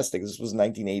fantastic. This was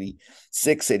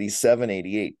 1986, 87,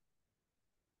 88.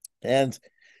 And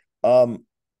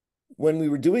when we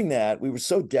were doing that, we were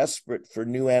so desperate for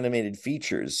new animated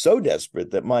features, so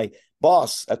desperate that my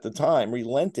boss at the time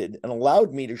relented and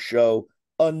allowed me to show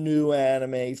a new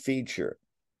anime feature,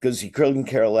 because he couldn't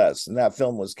care less. And that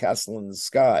film was Castle in the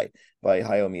Sky by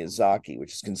Hayao Miyazaki,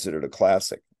 which is considered a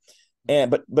classic. And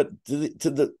but to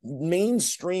the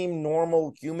mainstream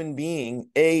normal human being,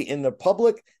 in the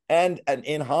public and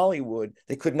in Hollywood,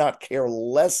 they could not care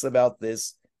less about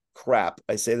this crap.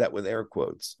 I say that with air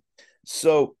quotes.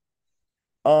 So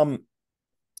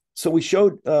we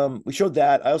showed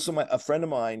that. I also, a friend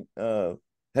of mine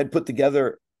had put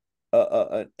together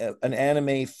an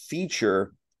anime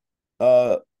feature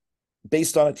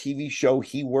based on a TV show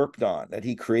he worked on, that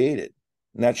he created,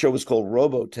 and that show was called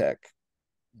Robotech.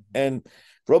 And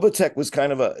Robotech was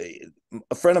kind of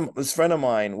this friend of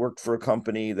mine worked for a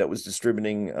company that was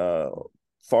distributing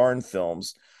foreign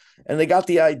films, and they got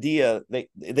the idea.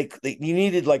 You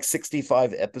needed like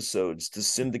 65 episodes to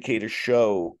syndicate a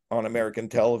show on American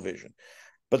television,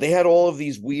 but they had all of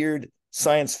these weird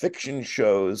science fiction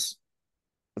shows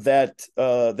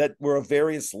that were of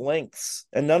various lengths,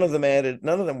 and none of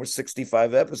them were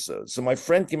 65 episodes. So my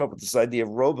friend came up with this idea of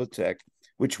Robotech,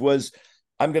 which was,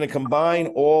 I'm going to combine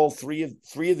all three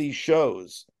of these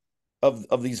shows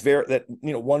of these that,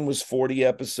 one was 40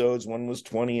 episodes, one was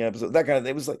 20 episodes, that kind of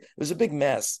thing. It was a big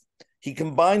mess. He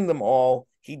combined them all.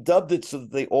 He dubbed it so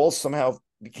that they all somehow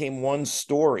became one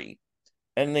story,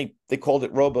 and they called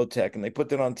it Robotech, and they put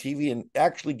that on TV and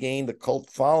actually gained a cult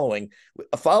following,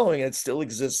 a following that still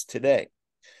exists today.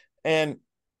 And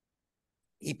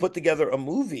he put together a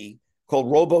movie called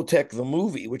Robotech the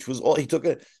Movie, which was all, he took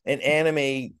an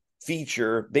anime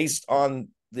feature based on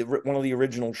one of the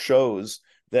original shows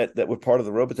that were part of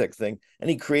the Robotech thing, and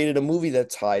he created a movie that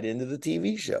tied into the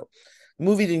TV show. The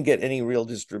movie didn't get any real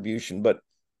distribution, but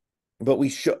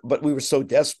we were so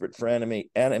desperate for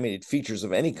animated features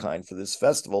of any kind for this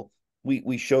festival.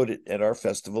 We showed it at our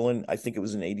festival, and I think it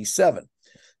was in '87.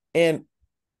 And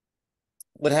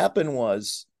what happened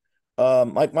was,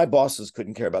 my bosses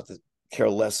couldn't care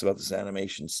less about this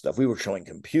animation stuff. We were showing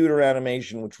computer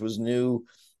animation, which was new.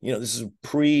 This is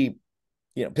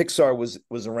Pixar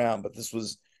was around, but this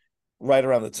was right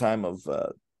around the time of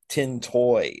Tin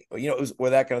Toy. It was,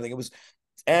 or that kind of thing. It was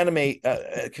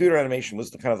computer animation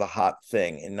was the kind of the hot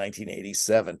thing in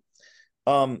 1987.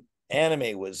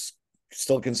 Anime was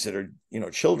still considered,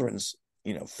 children's,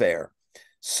 fare.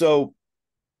 So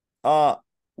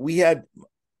we had,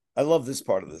 I love this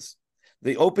part of this.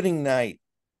 The opening night,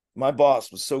 my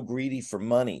boss was so greedy for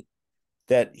money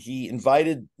that he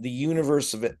invited the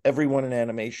universe of everyone in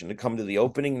animation to come to the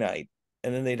opening night,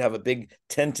 and then they'd have a big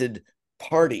tented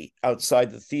party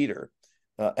outside the theater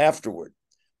afterward.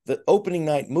 The opening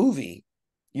night movie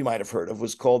you might have heard of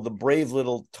was called The Brave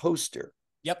Little Toaster.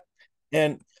 Yep.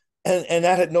 And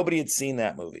nobody had seen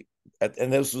that movie.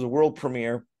 And this was a world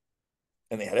premiere,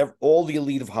 and they had all the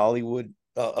elite of Hollywood,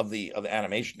 of the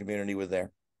animation community were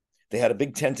there. They had a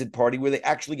big tented party where they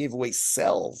actually gave away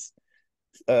cells.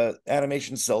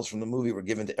 Animation cells from the movie were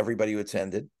given to everybody who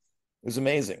attended. It was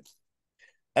amazing.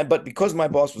 But because my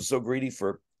boss was so greedy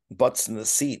for butts in the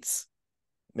seats,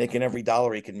 making every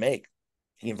dollar he could make,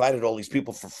 he invited all these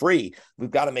people for free.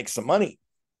 We've got to make some money.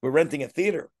 We're renting a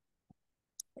theater.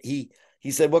 He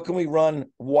said, what can we run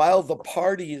while the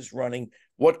party is running?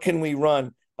 What can we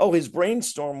run? Oh, his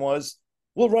brainstorm was,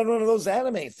 we'll run one of those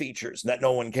anime features that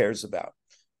no one cares about.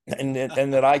 And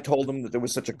that I told him that there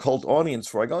was such a cult audience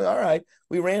for. I go, all right.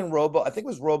 We ran I think it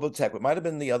was Robotech. It might have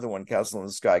been the other one, Castle in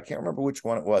the Sky. I can't remember which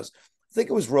one it was. I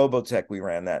think it was Robotech we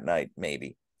ran that night,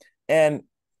 maybe. Or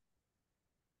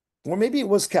maybe it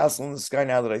was Castle in the Sky,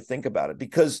 now that I think about it,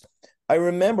 because I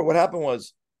remember what happened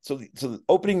was, so the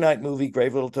opening night movie,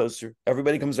 Brave Little Toaster,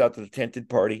 everybody comes out to the tented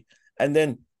party, and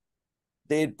then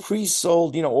they had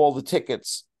pre-sold, all the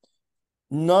tickets.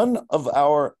 None of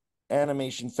our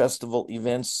animation festival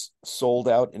events sold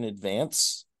out in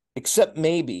advance, except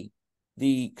maybe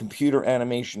the computer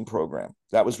animation program.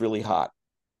 That was really hot.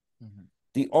 Mm-hmm.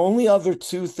 The only other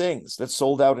two things that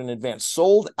sold out in advance,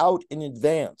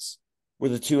 were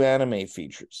the two anime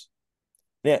features.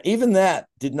 Now, even that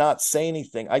did not say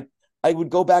anything. I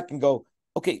would go back and go,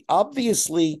 okay,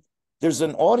 obviously there's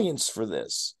an audience for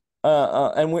this.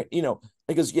 And we're,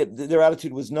 because their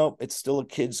attitude was, nope, it's still a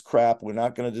kid's crap. We're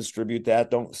not going to distribute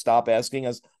that. Don't stop asking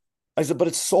us. I said, but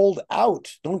it's sold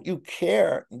out. Don't you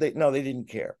care? They didn't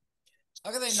care.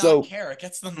 How can they not care? It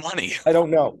gets them money. I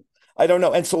don't know.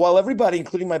 And so while everybody,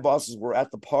 including my bosses, were at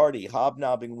the party,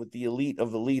 hobnobbing with the elite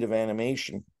of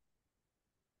animation,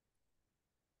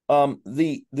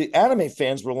 the anime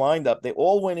fans were lined up. They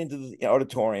all went into the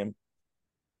auditorium.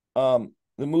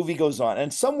 The movie goes on,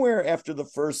 and somewhere after the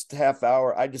first half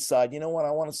hour, I decide, you know what?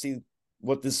 I want to see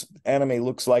what this anime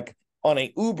looks like on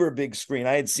a uber big screen.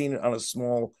 I had seen it on a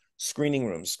small screening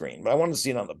room screen, but I wanted to see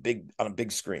it on a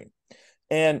big screen.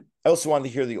 And I also wanted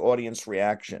to hear the audience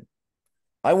reaction.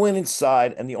 I went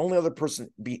inside, and the only other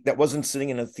person that wasn't sitting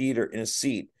in a theater in a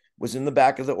seat was in the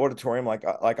back of the auditorium,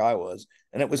 like I was,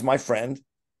 and it was my friend,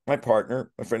 my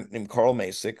partner, my friend named Carl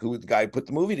Masick, who was the guy who put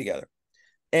the movie together.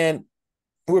 And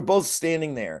we're both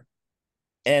standing there.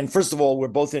 And first of all, we're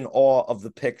both in awe of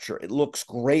the picture. It looks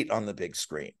great on the big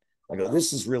screen. I go,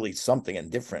 this is really something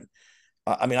and different.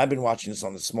 I mean, I've been watching this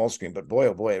on the small screen, but boy,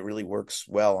 oh boy, it really works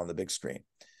well on the big screen.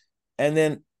 And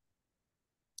then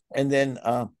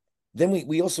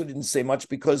we also didn't say much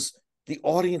because the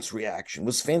audience reaction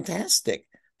was fantastic.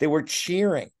 They were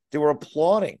cheering. They were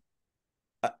applauding.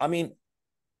 I mean,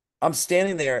 I'm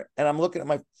standing there and I'm looking at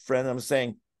my friend and I'm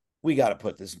saying, we got to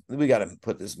put this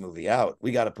movie out.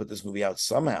 We got to put this movie out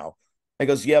somehow. I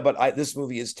goes, yeah, but this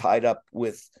movie is tied up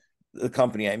with the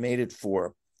company I made it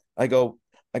for. I go,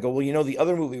 I go, well, the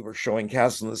other movie we're showing,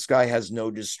 Castle in the Sky, has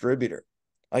no distributor.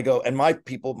 I go, and my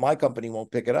company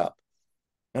won't pick it up.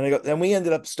 And I go, then we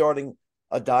ended up starting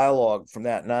a dialogue from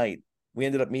that night. We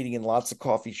ended up meeting in lots of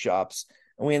coffee shops,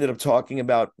 and we ended up talking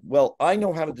about, well, I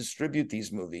know how to distribute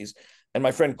these movies, and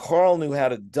my friend Carl knew how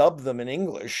to dub them in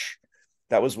English.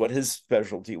 That was what his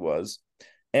specialty was.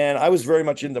 And I was very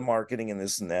much into marketing and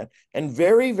this and that. And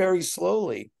very, very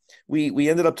slowly, we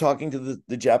ended up talking to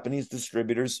the Japanese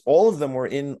distributors. All of them were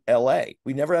in LA.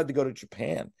 We never had to go to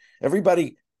Japan.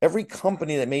 Every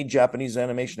company that made Japanese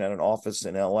animation had an office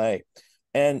in LA.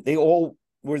 And they all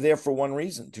were there for one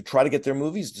reason, to try to get their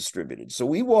movies distributed. So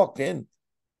we walked in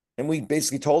and we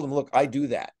basically told them, look, I do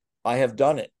that. I have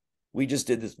done it. We just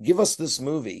did this. Give us this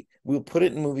movie. We'll put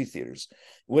it in movie theaters.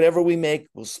 Whatever we make,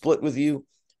 we'll split with you.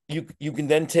 You can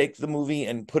then take the movie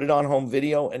and put it on home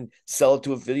video and sell it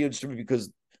to a video distributor, because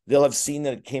they'll have seen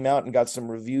that it came out and got some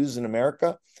reviews in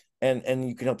America, and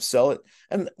you can help sell it.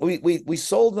 And we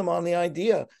sold them on the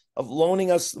idea of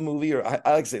loaning us the movie, or I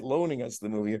like to say loaning us the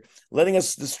movie, or letting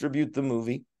us distribute the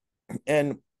movie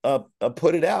and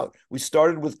put it out. We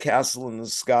started with Castle in the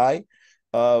Sky.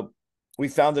 We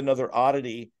found another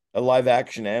oddity, a live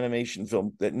action animation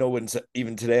film that no one's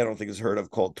even today, I don't think, has heard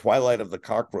of, called Twilight of the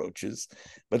Cockroaches.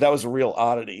 But that was a real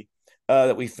oddity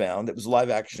that we found. It was live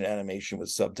action animation with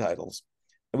subtitles.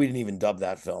 We didn't even dub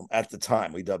that film at the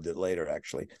time. We dubbed it later,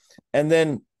 actually. And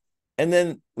then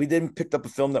we then picked up a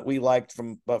film that we liked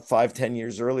from about 5-10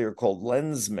 years earlier called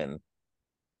Lensman.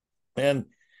 And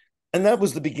that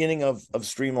was the beginning of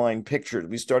Streamline Pictures.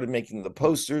 We started making the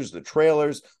posters, the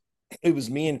trailers. It was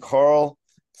me and Carl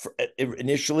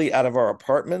initially out of our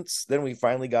apartments. Then we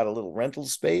finally got a little rental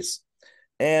space.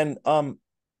 And then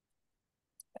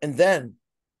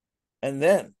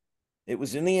it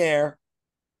was in the air.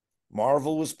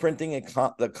 Marvel was printing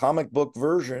the comic book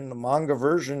version, the manga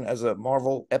version, as a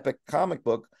Marvel epic comic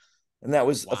book. And that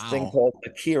was a thing called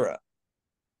Akira,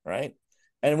 right?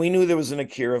 And we knew there was an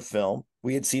Akira film.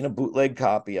 We had seen a bootleg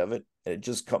copy of it. It had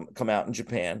just come out in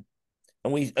Japan.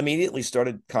 And we immediately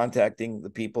started contacting the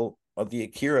people of the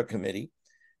Akira committee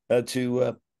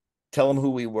to tell them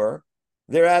who we were.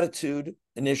 Their attitude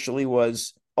initially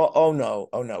was, oh no,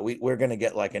 we're going to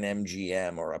get like an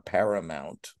MGM or a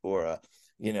Paramount or a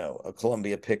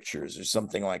Columbia Pictures or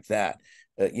something like that.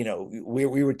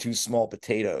 We were too small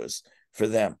potatoes for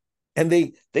them. And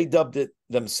they dubbed it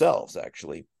themselves,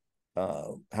 actually,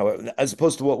 however, as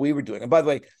opposed to what we were doing. And by the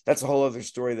way, that's a whole other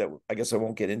story that I guess I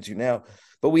won't get into now.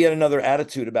 But we had another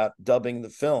attitude about dubbing the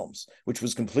films, which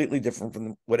was completely different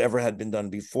from whatever had been done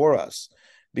before us,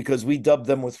 because we dubbed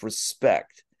them with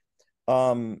respect.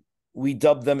 We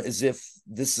dubbed them as if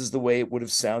this is the way it would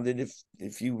have sounded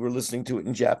if you were listening to it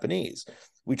in Japanese.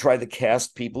 We tried to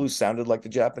cast people who sounded like the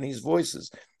Japanese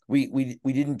voices. We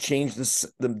didn't change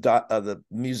the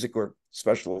music or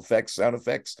special effects, sound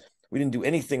effects. We didn't do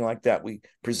anything like that. We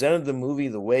presented the movie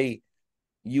the way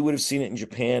you would have seen it in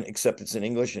Japan, except it's in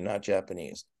English and not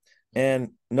Japanese.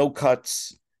 And no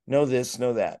cuts, no this,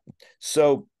 no that.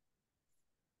 So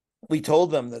we told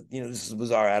them that this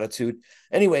was our attitude.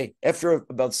 Anyway, after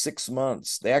about 6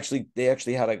 months, they actually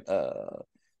had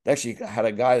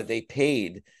a guy that they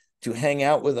paid to hang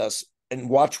out with us and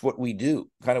watch what we do,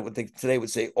 kind of what they today would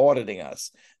say auditing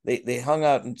us. They hung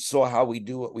out and saw how we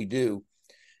do what we do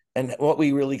and what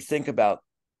we really think about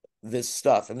this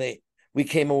stuff. And we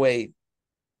came away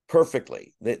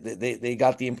perfectly. They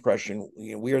got the impression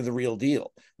we are the real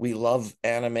deal. We love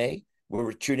anime.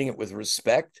 We're treating it with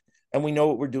respect, and we know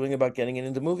what we're doing about getting it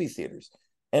into movie theaters.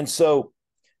 And so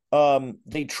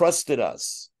they trusted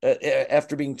us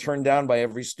after being turned down by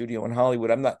every studio in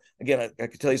Hollywood. I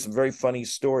could tell you some very funny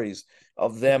stories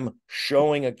of them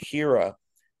showing Akira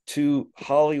to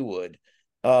Hollywood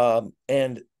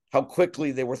and how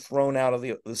quickly they were thrown out of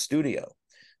the studio.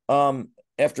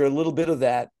 After a little bit of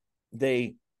that,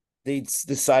 they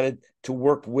decided to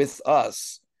work with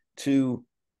us to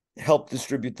help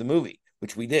distribute the movie,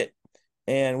 which we did.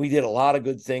 And we did a lot of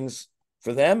good things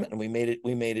for them, and we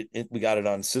got it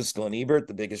on Siskel and Ebert,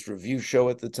 the biggest review show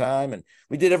at the time, and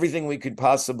we did everything we could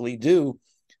possibly do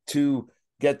to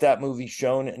get that movie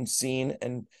shown and seen,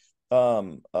 and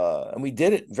we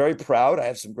did it. Very proud. I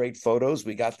have some great photos.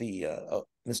 We got Mr.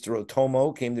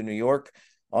 Otomo came to New York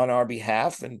on our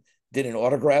behalf and did an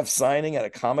autograph signing at a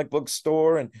comic book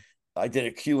store, and I did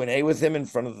a Q&A with him in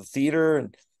front of the theater,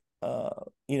 and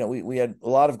we had a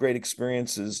lot of great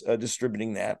experiences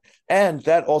distributing that. And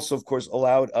that also, of course,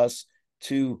 allowed us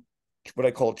to what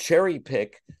I call cherry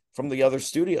pick from the other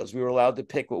studios. We were allowed to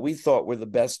pick what we thought were the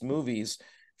best movies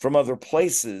from other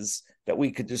places that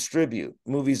we could distribute.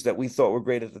 Movies that we thought were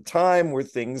great at the time were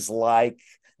things like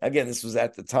again, this was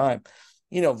at the time,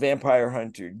 Vampire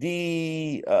Hunter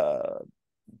D,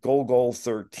 Gol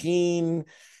 13,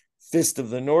 Fist of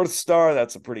the North Star.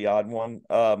 That's a pretty odd one.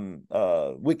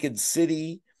 Wicked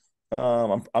City.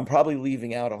 I'm probably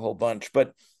leaving out a whole bunch,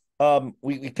 but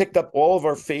we picked up all of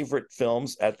our favorite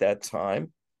films at that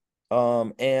time,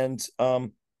 and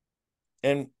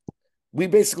we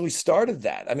basically started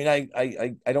that. I mean,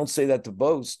 I don't say that to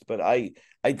boast, but I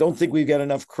don't think we get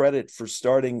enough credit for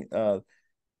starting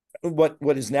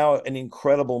what is now an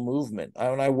incredible movement.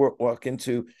 When I walk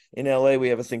into in LA, we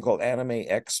have a thing called Anime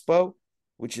Expo,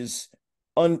 which is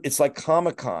it's like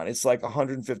Comic-Con. It's like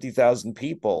 150,000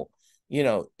 people,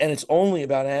 and it's only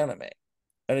about anime,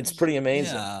 and it's pretty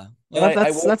amazing. Yeah. And Well, I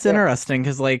that's walk that's around, interesting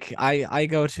because like I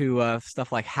go to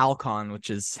stuff like HalCon, which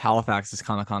is Halifax's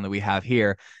Comic Con that we have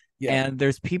here, yeah, and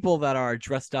there's people that are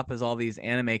dressed up as all these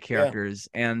anime yeah, characters,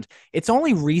 and it's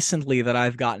only recently that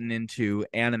I've gotten into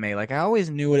anime. Like I always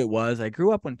knew what it was. I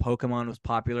grew up when Pokemon was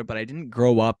popular, but I didn't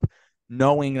grow up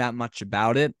knowing that much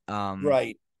about it.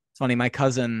 right, It's funny, my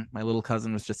little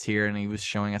cousin was just here and he was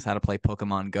showing us how to play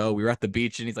Pokemon Go. We were at the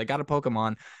beach and he's like, got a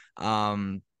Pokemon.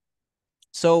 Um,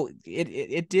 so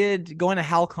it did going to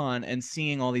Halcon and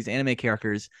seeing all these anime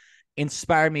characters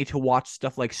inspired me to watch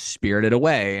stuff like Spirited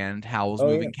Away and Howl's oh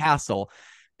yeah, Moving Castle.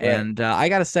 right, And I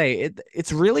gotta say,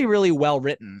 it's really, really well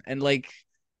written. And like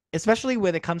especially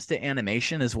when it comes to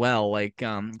animation as well, like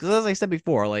because as I said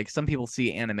before, like some people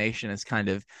see animation as kind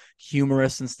of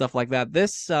humorous and stuff like that.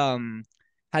 This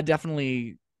had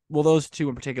definitely, well, those two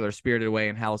in particular, Spirited Away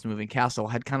and Howl's Moving Castle,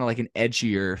 had kind of like an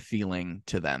edgier feeling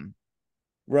to them.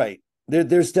 right.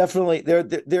 There's definitely there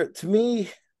to me.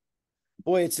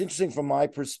 Boy, it's interesting from my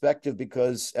perspective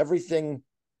because everything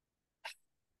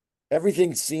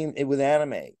seemed with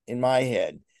anime in my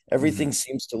head. Everything Mhm.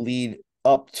 seems to lead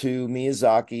up to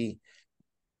Miyazaki.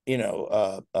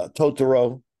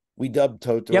 Totoro. We dubbed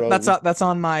Yep, Totoro. that's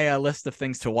on my list of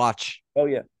things to watch. Oh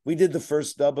yeah, we did the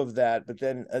first dub of that, but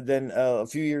then a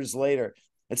few years later,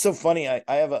 it's so funny. I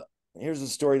have a here's a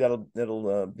story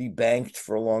that'll be banked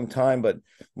for a long time. But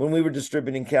when we were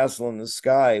distributing Castle in the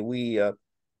Sky, we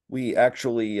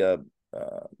actually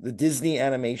the Disney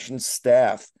animation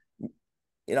staff.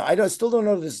 I still don't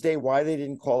know to this day why they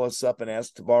didn't call us up and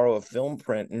ask to borrow a film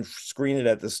print and screen it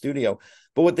at the studio.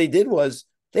 But what they did was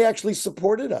they actually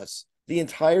supported us. The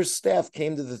entire staff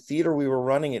came to the theater we were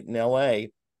running it in LA.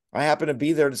 I happened to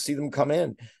be there to see them come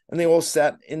in, and they all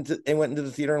sat into and went into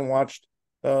the theater and watched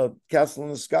Castle in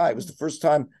the Sky. It was the first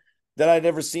time that I'd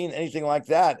ever seen anything like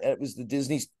that. It was the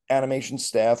Disney animation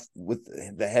staff with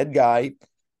the head guy,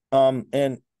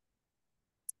 and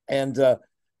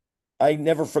I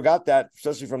never forgot that,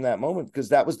 especially from that moment, because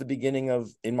that was the beginning of,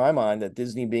 in my mind, that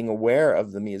Disney being aware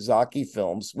of the Miyazaki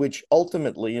films, which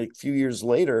ultimately, a few years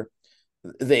later,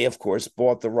 they, of course,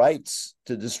 bought the rights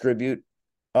to distribute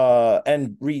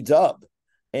and redub.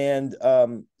 And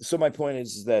so my point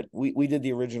is that we did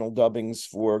the original dubbings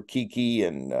for Kiki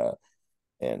and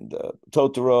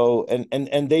Totoro,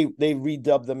 and they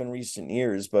redubbed them in recent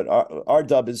years, but our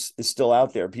dub is still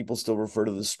out there. People still refer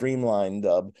to the streamlined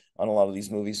dub on a lot of these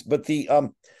movies. But the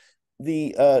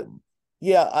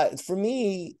yeah, for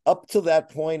me, up to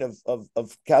that point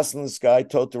of Castle in the Sky,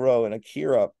 Totoro, and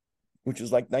Akira, which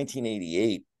was like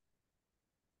 1988,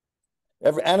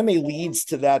 every anime leads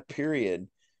to that period,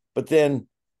 but then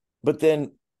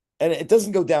and it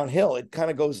doesn't go downhill. It kind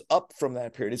of goes up from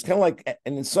that period. It's kind of like,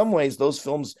 and in some ways, those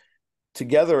films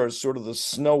together are sort of the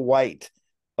Snow White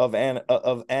of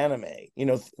anime.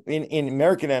 In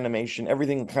American animation,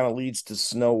 everything kind of leads to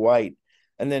Snow White,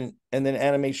 and then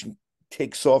animation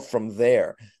takes off from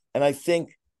there. And I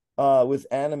think with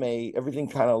anime, everything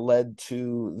kind of led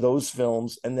to those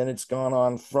films, and then it's gone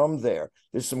on from there.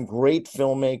 There's some great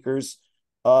filmmakers.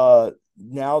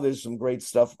 Now there's some great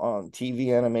stuff on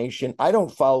TV animation. I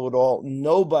don't follow it all.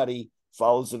 Nobody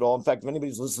follows it all. In fact, if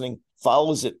anybody's listening,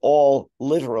 follows it all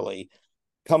literally,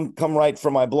 come right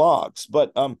from my blogs.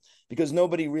 But because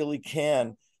nobody really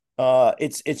can.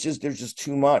 It's just there's just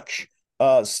too much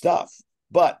stuff.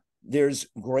 But there's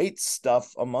great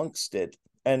stuff amongst it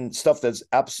and stuff that's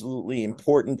absolutely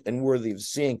important and worthy of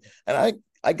seeing. And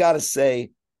I gotta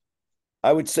say,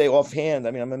 I would say offhand,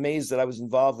 I mean, I'm amazed that I was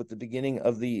involved with the beginning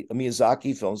of the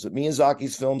Miyazaki films, but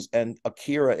Miyazaki's films and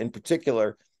Akira in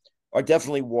particular are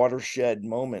definitely watershed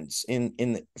moments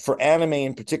in for anime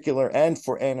in particular and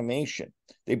for animation.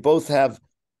 They both have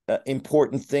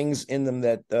important things in them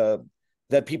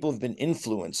that people have been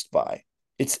influenced by.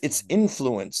 It's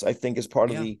influence, I think, is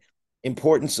part of Yeah. the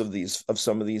importance of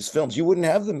some of these films. You wouldn't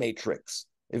have The Matrix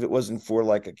if it wasn't for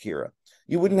like Akira.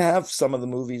 You wouldn't have some of the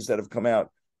movies that have come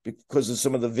out because of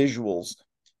some of the visuals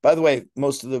By the way,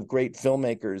 most of the great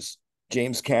filmmakers,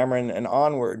 James Cameron and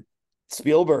onward,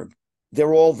 Spielberg,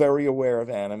 they're all very aware of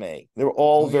anime. They're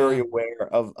all Oh very yeah. aware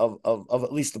of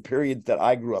at least the period that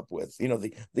I grew up with.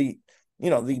 The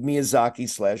Miyazaki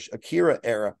slash Akira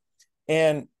era,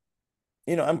 and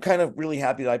I'm kind of really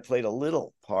happy that I played a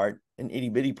little part, an itty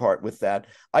bitty part with that.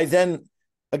 I then,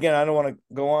 again, I don't want to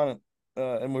go on,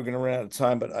 and we're going to run out of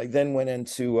time, but I then went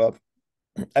into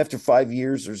after 5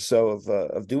 years or so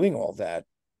of doing all that,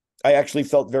 I actually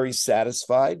felt very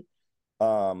satisfied.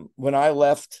 When I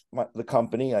left the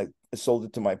company, I sold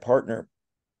it to my partner.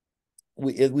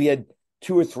 We had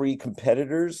two or three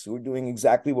competitors who were doing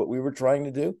exactly what we were trying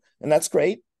to do, and that's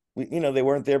great. They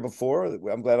weren't there before.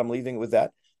 I'm glad I'm leaving it with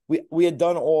that. We had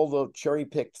done all the cherry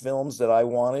picked films that I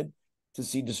wanted to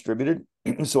see distributed,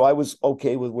 so I was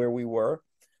okay with where we were,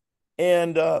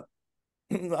 and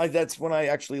that's when I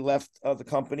actually left the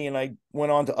company and I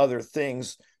went on to other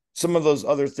things. Some of those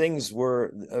other things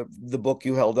were the book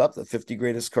you held up, the 50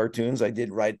 greatest cartoons. I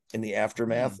did right in the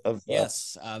aftermath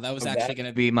Yes, that was of actually that. going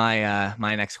to be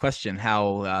my next question.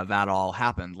 How that all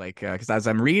happened? Like, because as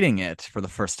I'm reading it for the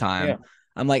first time, Yeah.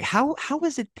 I'm like, how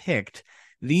was it picked?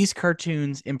 These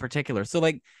cartoons in particular. So,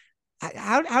 like,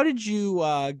 how did you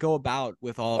go about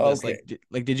with all of this?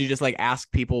 Okay. Did you just like ask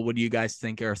people, what do you guys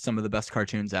think are some of the best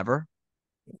cartoons ever?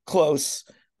 Close.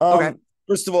 Okay.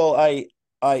 First of all, I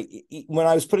when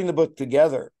I was putting the book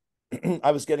together, I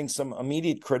was getting some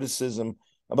immediate criticism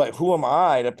about who am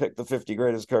I to pick the 50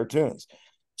 greatest cartoons.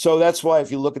 So that's why if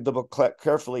you look at the book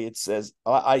carefully, it says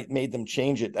I made them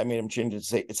change it. I made them change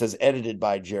it. It says edited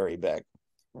by Jerry Beck,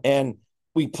 and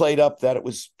we played up that it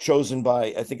was chosen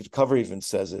by, I think the cover even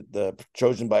says it,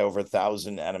 chosen by over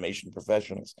 1,000 animation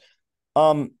professionals.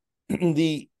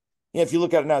 The If you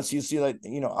look at it now, so you see like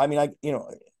I mean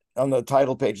on the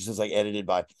title page it says like edited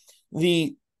by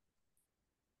the.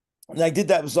 And I did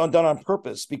that, was done on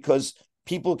purpose because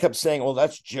people kept saying, "Well,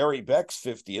 that's Jerry Beck's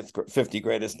 50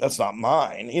 greatest. That's not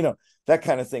mine," that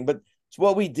kind of thing. But so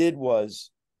what we did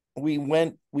was we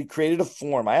created a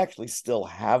form. I actually still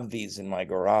have these in my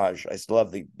garage. I still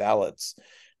have the ballots.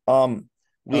 Um,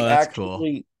 Oh, we that's cool.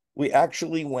 actually we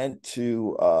actually went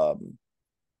to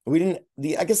we didn't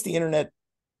the I guess the internet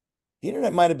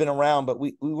might have been around, but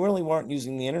we really weren't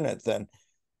using the internet then.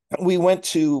 We went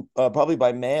to probably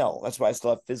by mail. That's why I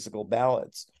still have physical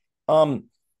ballots. Um,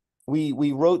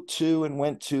 we wrote to and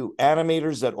went to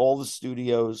animators at all the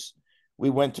studios. We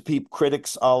went to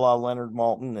critics a la Leonard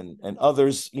Maltin and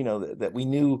others, that we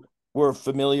knew were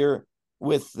familiar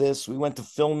with this. We went to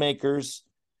filmmakers.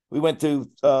 We went to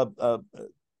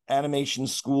animation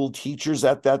school teachers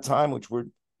at that time, which were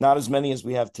not as many as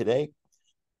we have today.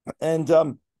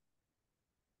 And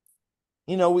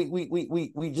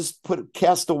we just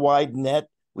cast a wide net.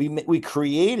 We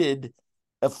created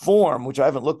a form which I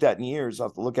haven't looked at in years. I'll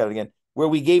have to look at it again, where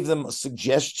we gave them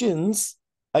suggestions.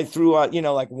 I threw out,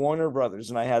 like Warner Brothers,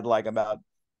 and I had like about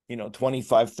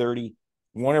 25, 30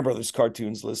 Warner Brothers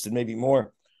cartoons listed, maybe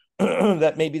more,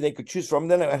 that maybe they could choose from.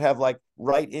 Then I'd have like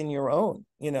write in your own,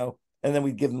 and then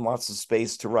we'd give them lots of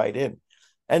space to write in.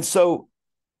 And so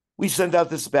we sent out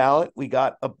this ballot. We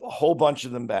got a whole bunch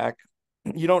of them back.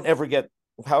 You don't ever get,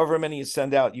 however many you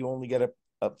send out, you only get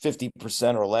a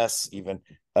 50% or less even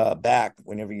back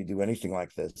whenever you do anything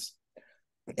like this.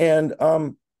 And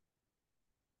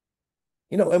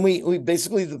and we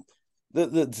basically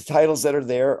the titles that are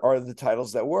there are the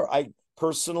titles that were. I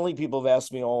personally, people have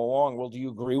asked me all along, well, do you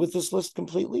agree with this list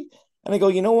completely? And I go,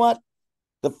 you know what?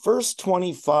 The first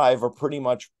 25 are pretty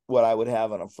much what I would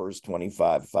have on a first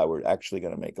 25 if I were actually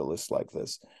going to make a list like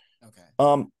this.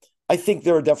 Okay. I think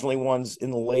there are definitely ones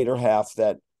in the later half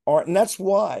that aren't, and that's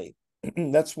why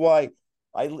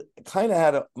I kind of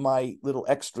had my little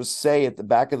extra say at the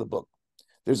back of the book.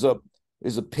 There's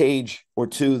a page or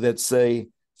two that say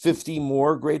 50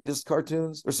 more greatest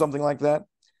cartoons or something like that.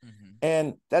 Mm-hmm.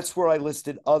 And that's where I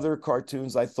listed other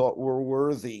cartoons I thought were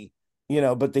worthy,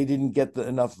 but they didn't get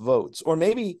enough votes. Or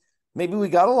maybe we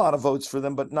got a lot of votes for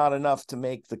them, but not enough to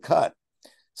make the cut.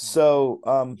 So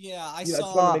Yeah, I just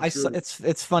wanted to make I saw sure.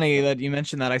 it's funny that you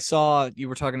mentioned that. I saw you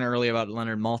were talking earlier about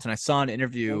Leonard Maltin. I saw an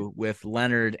interview with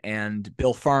Leonard and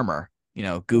Bill Farmer,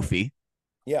 Goofy.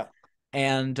 Yeah.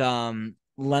 And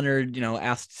Leonard,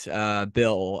 asked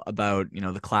Bill about,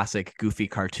 the classic Goofy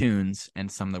cartoons and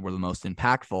some that were the most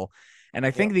impactful. And I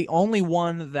Yeah. think the only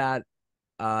one that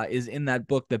is in that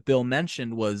book that Bill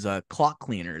mentioned was Clock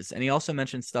Cleaners. And he also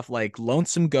mentioned stuff like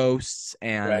Lonesome Ghosts Right.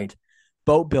 and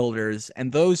Boat Builders.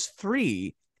 And those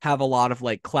three have a lot of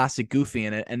like classic Goofy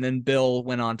in it. And then Bill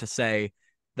went on to say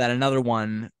that another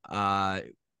one that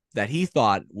he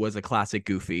thought was a classic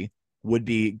Goofy would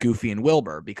be Goofy and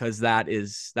Wilbur, because that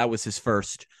was his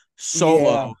first Yeah,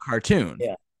 solo cartoon.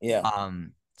 yeah, yeah.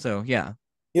 So yeah.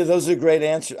 Yeah, those are great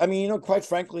answers. I mean, quite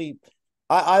frankly,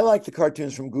 I like the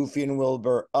cartoons from Goofy and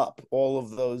Wilbur up, all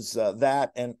of those,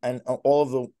 that and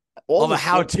all All the the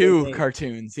shorts they how-to made,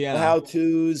 cartoons, the yeah.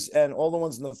 how-tos, and all the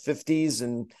ones in the 50s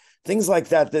and things like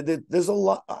that. There's a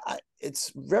lot.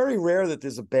 It's very rare that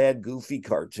there's a bad Goofy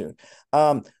cartoon.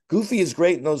 Goofy is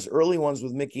great in those early ones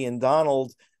with Mickey and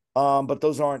Donald, but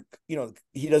those aren't.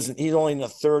 He's only in a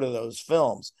third of those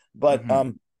films. But Hmm.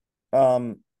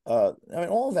 I mean,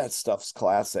 all that stuff's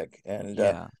classic, and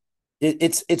Yeah.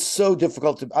 it's so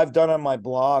difficult to. I've done on my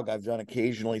blog. I've done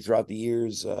occasionally throughout the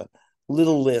years,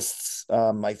 little lists.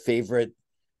 My favorite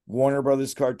Warner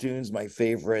Brothers cartoons, my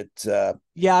favorite,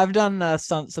 Yeah, I've done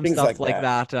some things stuff like like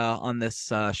that. that on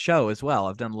this show as well.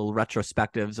 I've done little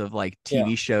retrospectives of like Yeah,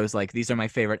 TV shows, like these are my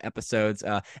favorite episodes.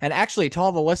 And actually, to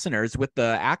all the listeners, with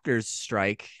the actors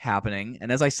strike happening,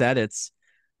 and as I said, it's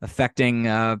affecting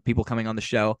people coming on the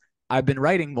show. I've been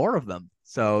writing more of them,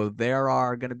 so there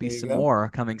are going to be there you some go. more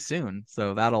coming soon.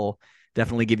 So that'll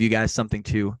definitely give you guys something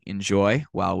to enjoy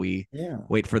while we Yeah.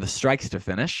 wait for the strikes to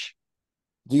finish.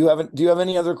 Do you have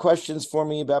any other questions for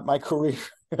me about my career,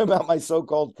 about my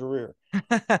so-called career?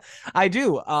 I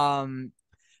do.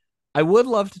 I would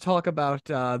love to talk about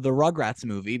the Rugrats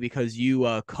movie, because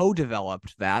you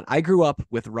co-developed that. I grew up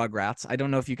with Rugrats. I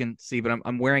don't know if you can see, but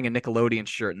I'm wearing a Nickelodeon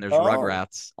shirt and there's Oh,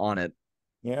 Rugrats on it.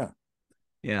 yeah.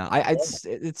 Yeah, Yeah.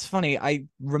 it's funny. I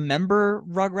remember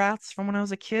Rugrats from when I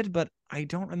was a kid, but I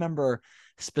don't remember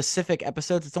specific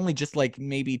episodes. It's only just like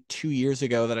maybe 2 years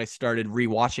ago that I started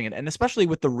rewatching it, and especially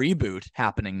with the reboot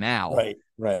happening now, Right,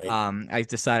 right. I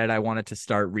decided I wanted to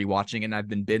start rewatching it, and I've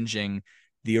been binging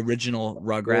the original Good.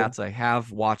 Rugrats. I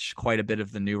have watched quite a bit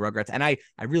of the new Rugrats, and I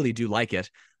really do like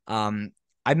it. Um,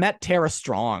 I met Tara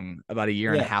Strong about a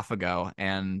year and a Yeah. half ago,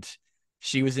 and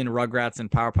she was in Rugrats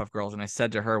and Powerpuff Girls, and I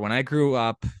said to her, when I grew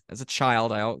up as a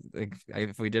child,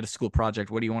 if we did a school project,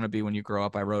 what do you want to be when you grow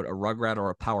up? I wrote a Rugrat or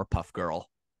a Powerpuff Girl.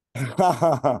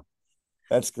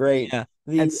 That's great. Yeah,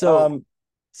 and The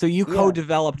so you Yeah.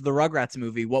 co-developed the Rugrats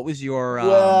movie. What was your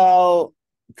Well,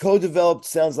 co-developed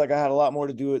sounds like I had a lot more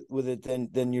to do with it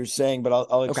than you're saying, but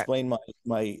I'll Okay, explain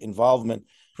my involvement.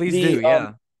 please do. The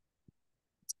Yeah.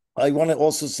 I want to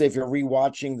also say, if you're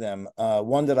rewatching them,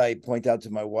 one that I point out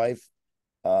to my wife,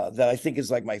 that I think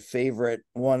is like my favorite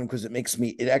one, because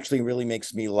it actually really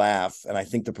makes me laugh, and I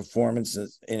think the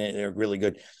performances in it are really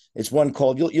good. It's one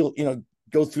called, you'll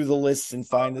go through the lists and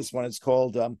find this one. It's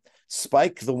called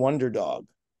Spike the Wonder Dog.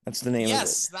 That's the name of it.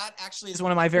 Yes, that actually is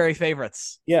one of my very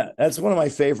favorites. Yeah, that's one of my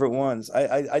favorite ones.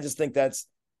 I just think that's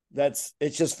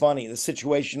it's just funny. The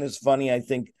situation is funny. I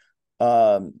think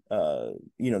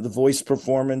the voice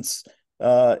performance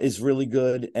is really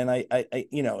good, and I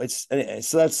it's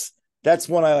so that's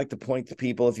one I like to point to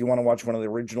people if you want to watch one of the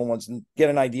original ones and get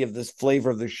an idea of this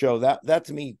flavor of the show. That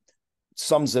to me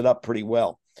sums it up pretty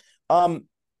well.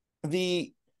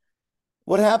 The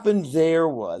What happened there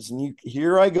was, and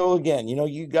here I go again.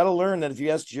 You got to learn that if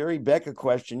you ask Jerry Beck a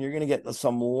question, you're going to get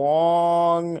some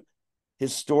long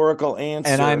historical And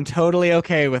I'm answer. totally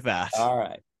okay with that. All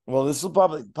right. Well, this will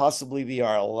probably possibly be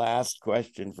our last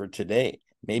question for today.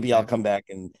 Maybe I'll Okay. come back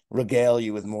and regale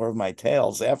you with more of my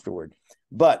tales afterward.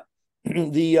 But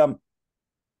the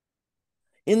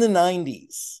in the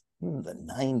 90s,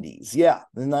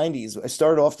 I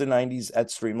started off the 90s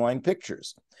at Streamline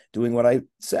Pictures, doing what I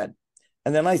said.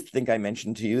 And then I think I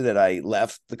mentioned to you that I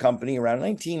left the company around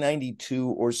 1992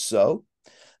 or so,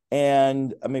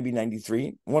 and maybe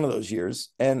 93, one of those years.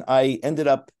 And I ended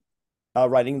up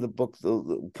writing the book,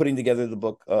 putting together the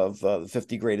book of the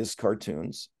 50 greatest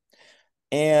cartoons.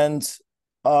 And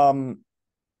um,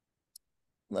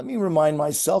 let me remind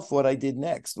myself what I did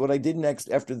next. What I did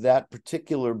next after that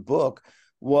particular book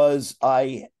was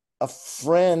a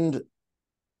friend.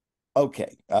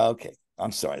 Okay.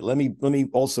 I'm sorry. Let me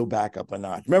also back up a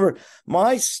notch. Remember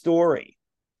my story.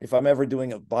 If I'm ever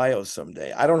doing a bio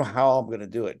someday, I don't know how I'm going to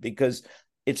do it, because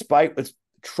it's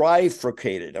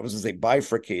trifurcated. I was going to say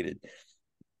bifurcated.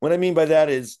 What I mean by that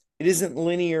is it isn't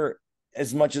linear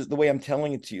as much as the way I'm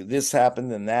telling it to you. This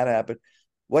happened, then that happened.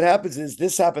 What happens is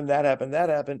this happened, that happened, that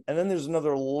happened, and then there's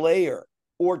another layer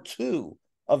or two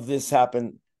of this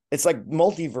happened. It's like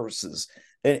multiverses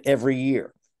every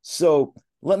year. So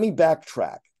let me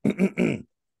backtrack. In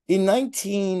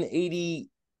 1988,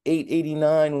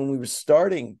 89, when we were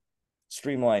starting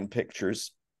Streamline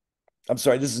Pictures, I'm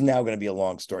sorry, this is now going to be a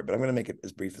long story, but I'm going to make it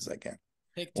as brief as I can.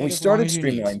 When we Take as long started as you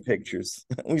need.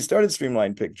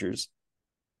 Streamline Pictures,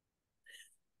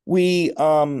 we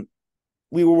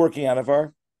we were working out of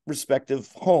our respective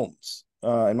homes.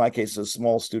 in my case, a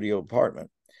small studio apartment.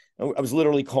 I was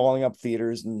literally calling up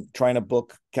theaters and trying to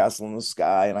book Castle in the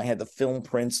Sky, and I had the film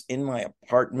prints in my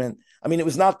apartment. I mean, it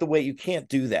was not the way, you can't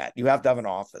do that. You have to have an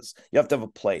office, you have to have a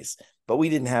place, but we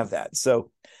didn't have that.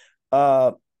 So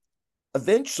uh,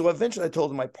 eventually I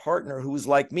told my partner, who was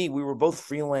like me, we were both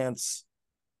freelance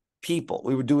people.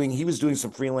 He was doing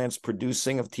some freelance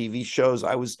producing of TV shows.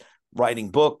 I was writing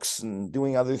books and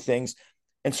doing other things.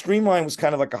 And Streamline was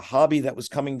kind of like a hobby that was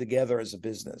coming together as a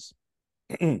business.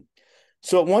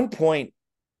 So at one point,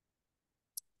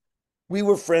 we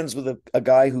were friends with a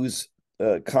guy who's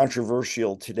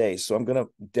controversial today. So I'm going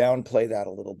to downplay that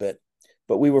a little bit.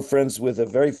 But we were friends with a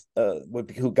very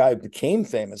who guy became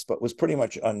famous, but was pretty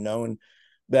much unknown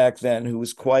back then, who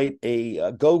was quite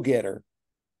a go-getter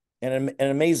and an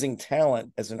amazing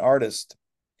talent as an artist,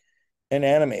 an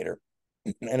animator,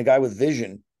 and a guy with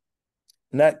vision.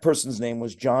 And that person's name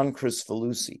was John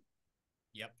Cristofalusi.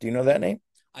 Yep. Do you know that name?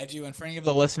 I do. And for any of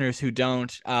the listeners who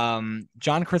don't, John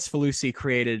Cristofalusi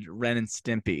created Ren and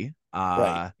Stimpy.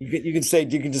 Right. You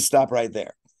can just stop right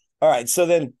there. All right. So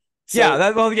then,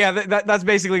 that's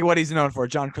basically what he's known for,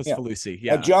 John Cristofalusi.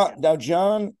 Yeah.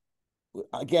 John,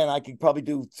 again, I could probably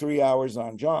do 3 hours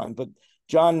on John, but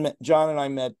John and I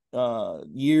met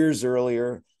years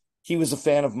earlier. He was a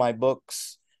fan of my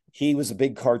books. He was a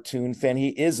big cartoon fan. He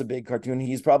is a big cartoon.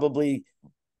 He's probably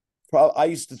I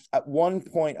used to, at one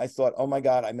point, I thought, oh my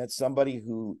God, I met somebody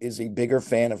who is a bigger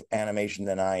fan of animation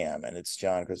than I am. And it's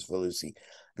John Cristofalusi,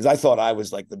 because I thought I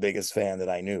was like the biggest fan that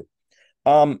I knew.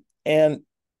 And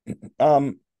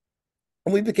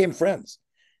we became friends.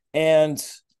 And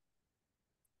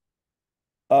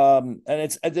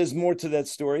there's more to that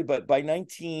story, but by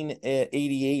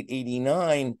 1988,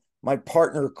 89, my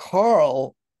partner,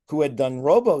 Carl, who had done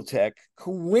Robotech,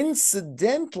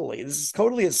 coincidentally, this is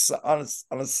totally on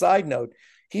a side note,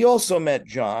 he also met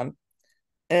John,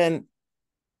 and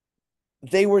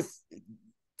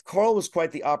Carl was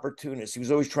quite the opportunist. He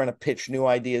was always trying to pitch new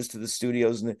ideas to the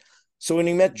studios. And so when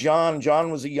he met John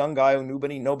was a young guy who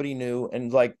nobody knew,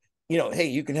 and like, hey,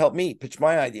 you can help me pitch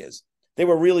my ideas. They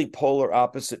were really polar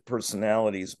opposite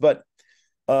personalities, but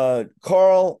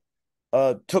Carl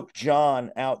took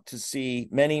John out to see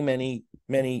many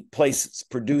places,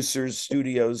 producers,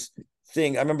 studios,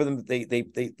 thing. I remember them.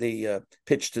 They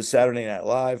pitched to Saturday Night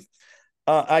Live.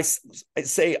 I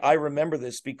say I remember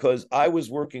this because I was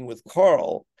working with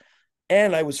Carl,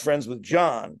 and I was friends with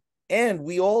John, and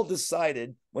we all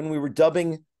decided when we were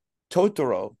dubbing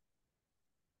Totoro,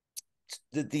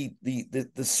 the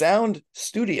sound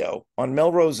studio on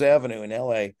Melrose Avenue in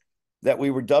LA that we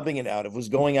were dubbing it out of was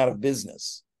going out of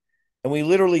business. And we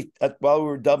literally, while we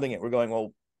were dubbing it, we're going,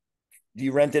 well, do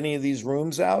you rent any of these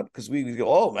rooms out? Because we would go,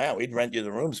 oh man, we'd rent you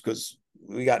the rooms because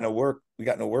we got no work. We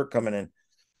got no work coming in.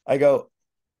 I go,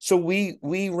 so we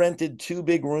rented 2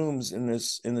 big rooms in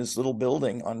this little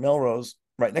building on Melrose,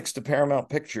 right next to Paramount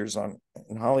Pictures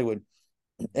in Hollywood.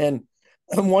 And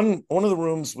one of the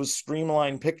rooms was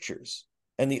Streamline Pictures,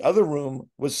 and the other room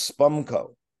was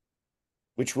Spumco,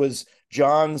 which was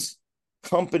John's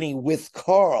company with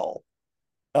Carl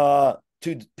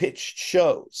to pitch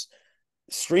shows.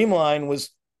 Streamline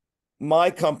was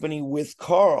my company with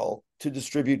Carl to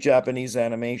distribute Japanese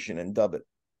animation and dub it.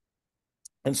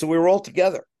 And so we were all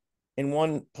together in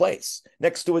one place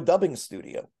next to a dubbing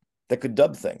studio that could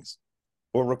dub things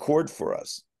or record for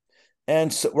us,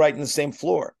 and so right in the same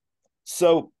floor.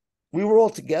 So we were all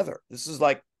together. This is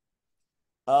like,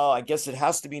 I guess it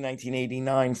has to be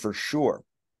 1989 for sure.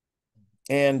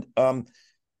 And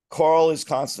Carl is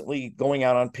constantly going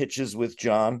out on pitches with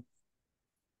John.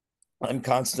 I'm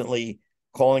constantly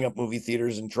calling up movie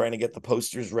theaters and trying to get the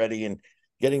posters ready and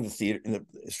getting the theater and the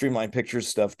Streamline Pictures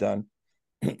stuff done.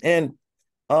 And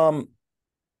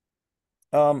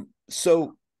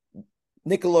so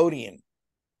Nickelodeon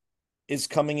is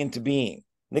coming into being.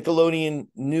 Nickelodeon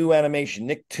new animation,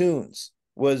 Nicktoons,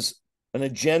 was an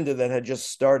agenda that had just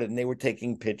started, and they were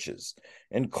taking pitches.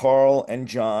 And Carl and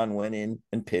John went in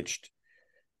and pitched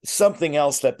something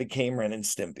else that became Ren and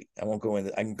Stimpy. I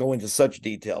can go into such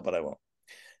detail, but I won't.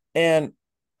 And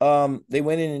they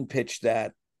went in and pitched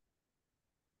that.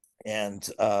 And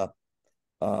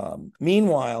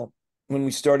meanwhile, when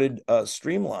we started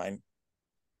Streamline,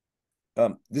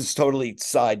 this is totally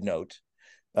side note.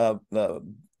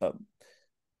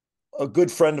 A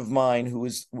good friend of mine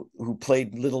who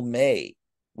played Little May.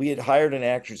 We had hired an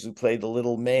actress who played the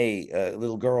Little May,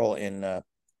 little girl in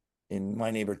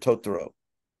My Neighbor Totoro,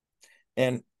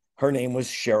 and her name was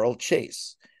Cheryl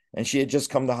Chase, and she had just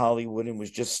come to Hollywood and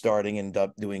was just starting and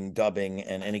doing dubbing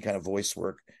and any kind of voice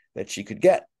work that she could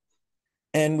get.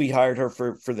 And we hired her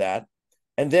for that.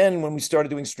 And then when we started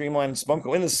doing Streamline and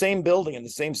Spunko in the same building, in the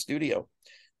same studio,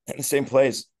 in the same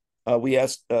place, we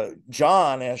asked,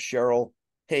 John asked Cheryl,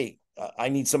 hey, I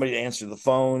need somebody to answer the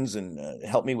phones and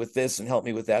help me with this and help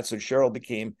me with that. So Cheryl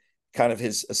became kind of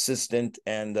his assistant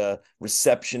and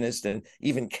receptionist and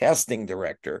even casting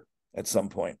director at some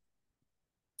point.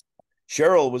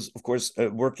 Cheryl was, of course, a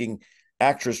working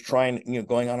actress trying,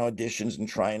 going on auditions and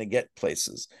trying to get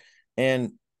places.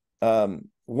 And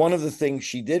one of the things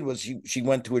she did was she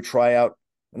went to a tryout,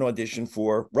 an audition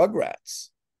for Rugrats,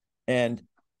 and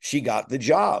she got the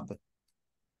job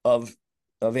of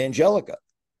Angelica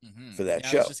for that Yeah,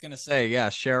 I show. was just gonna say, yeah,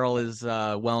 Cheryl is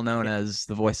well known as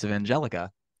the voice of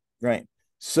Angelica. Right.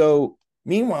 So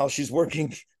meanwhile, she's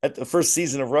working at the first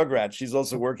season of Rugrats. She's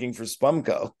also working for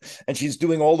Spumco, and she's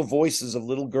doing all the voices of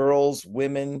little girls,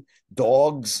 women,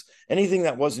 dogs, anything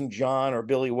that wasn't John or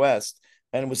Billy West,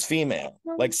 and it was female,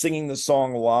 like singing the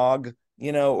song Log,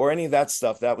 or any of that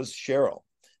stuff. That was Cheryl.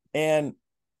 And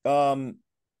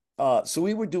so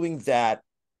we were doing that.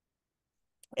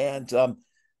 And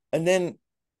then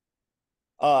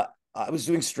I was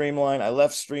doing Streamline. I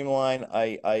left Streamline.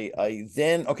 I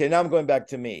then, okay, now I'm going back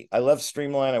to me. I left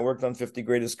Streamline. I worked on 50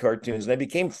 Greatest Cartoons, and I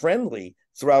became friendly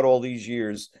throughout all these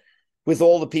years with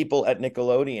all the people at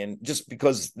Nickelodeon, just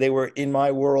because they were in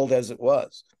my world as it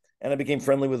was. And I became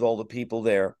friendly with all the people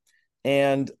there.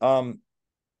 And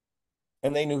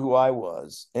they knew who I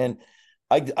was. And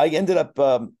I ended up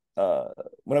when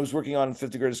I was working on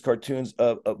 50 Greatest Cartoons,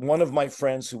 one of my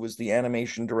friends who was the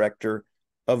animation director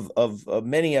of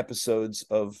many episodes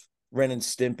of Ren and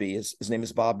Stimpy, his name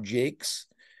is Bob Jakes,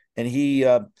 and he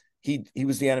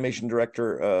was the animation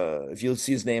director. If you'll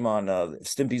see his name on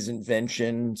Stimpy's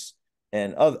Inventions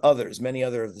and others, many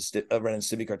other of the Ren and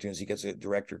Stimpy cartoons, he gets a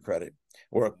director credit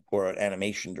or an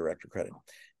animation director credit.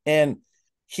 And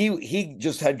he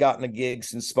just had gotten a gig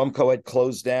since Spumco had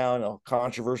closed down. A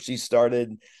controversy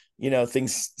started.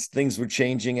 Things were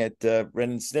changing at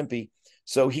Ren and Stimpy.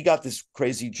 So he got this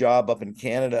crazy job up in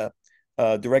Canada,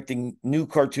 directing new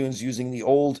cartoons using the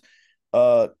old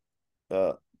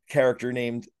character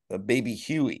named Baby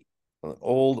Huey, an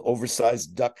old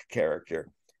oversized duck character.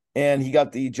 And he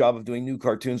got the job of doing new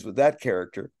cartoons with that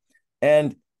character.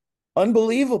 And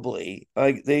unbelievably,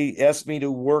 they asked me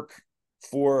to work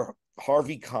for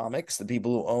Harvey Comics, the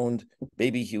people who owned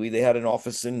Baby Huey. They had an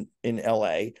office in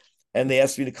LA, and they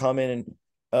asked me to come in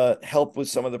and help with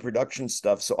some of the production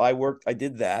stuff. So I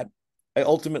did that. I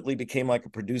ultimately became like a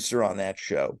producer on that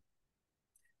show.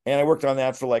 And I worked on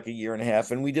that for like a year and a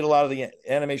half. And we did a lot of the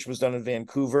animation was done in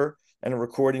Vancouver, and the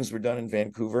recordings were done in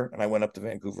Vancouver. And I went up to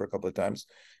Vancouver a couple of times.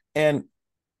 And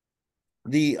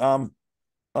the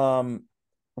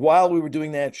while we were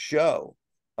doing that show,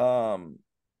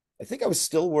 I think I was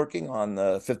still working on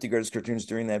the 50 Greatest Cartoons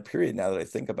during that period, now that I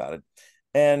think about it.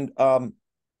 And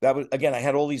that was, again, I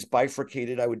had all these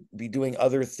bifurcated. I would be doing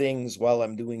other things while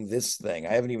I'm doing this thing.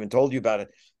 I haven't even told you about it,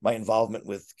 my involvement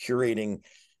with curating,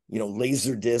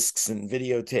 laser discs and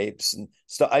videotapes and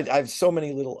stuff. I have so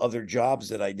many little other jobs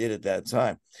that I did at that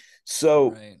time.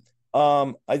 So Right.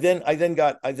 I then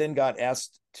got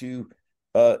asked to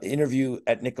interview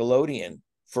at Nickelodeon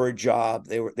for a job.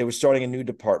 They were starting a new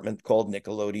department called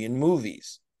Nickelodeon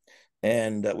Movies,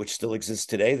 and which still exists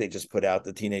today. They just put out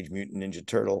the Teenage Mutant Ninja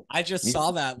Turtle. I just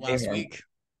saw that last week.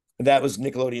 That was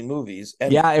Nickelodeon Movies,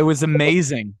 and Yeah, it was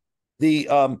amazing. the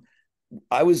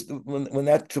I was when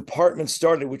that department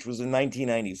started, which was in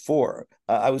 1994.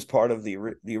 I was part of the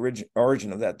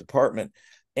origin of that department,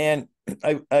 and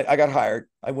I got hired.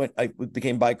 I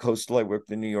became bi-coastal. I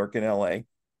worked in New York and LA,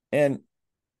 and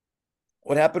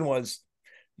what happened was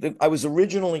that I was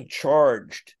originally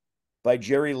charged by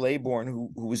Jerry Laybourne,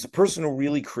 who was the person who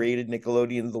really created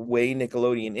Nickelodeon the way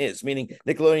Nickelodeon is, meaning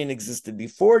Nickelodeon existed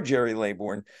before Jerry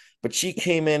Laybourne, but she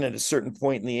came in at a certain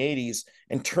point in the 80s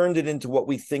and turned it into what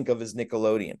we think of as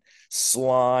Nickelodeon.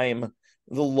 Slime,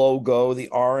 the logo, the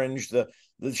orange, the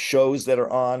shows that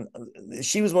are on.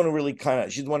 She was one who really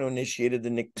she's the one who initiated the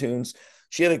Nicktoons.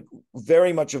 She had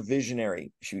very much a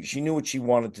visionary. She knew what she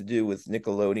wanted to do with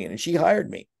Nickelodeon, and she hired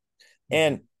me.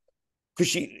 And because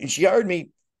she hired me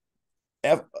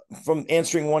from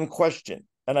answering one question,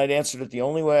 and I'd answered it the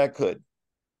only way I could.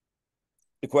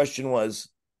 The question was,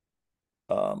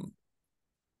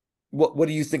 what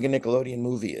do you think a Nickelodeon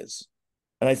movie is?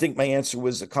 And I think my answer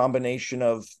was a combination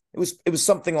of it was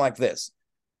something like this,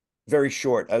 very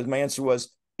short. My answer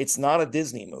was, it's not a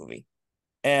Disney movie,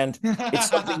 and it's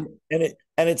something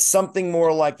and it's something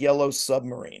more like Yellow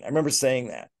Submarine. I remember saying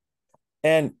that,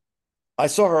 and I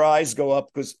saw her eyes go up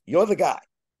because you're the guy.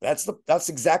 That's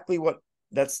exactly what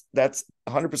That's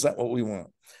 100% what we want.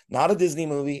 Not a Disney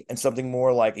movie and something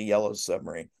more like a Yellow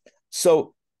Submarine.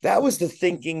 So that was the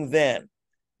thinking then.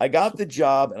 I got the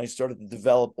job and I started to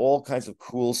develop all kinds of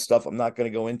cool stuff. I'm not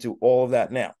going to go into all of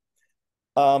that now.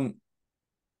 Um,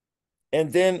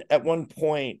 and then at one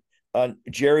point,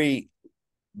 Jerry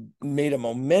made a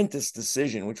momentous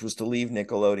decision, which was to leave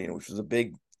Nickelodeon, which was a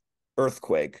big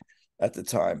earthquake at the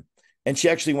time. And she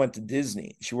actually went to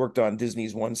Disney. She worked on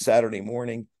Disney's One Saturday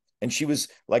Morning, and she was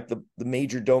like the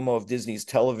major domo of Disney's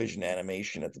television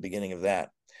animation at the beginning of that.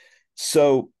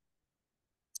 So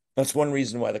that's one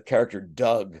reason why the character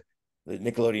Doug, the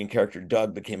Nickelodeon character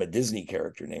Doug, became a Disney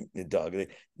character named Doug.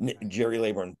 Jerry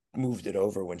Laybourne moved it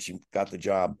over when she got the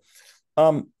job.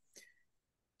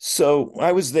 So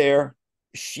I was there.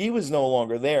 She was no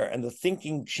longer there, and the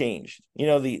thinking changed.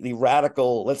 The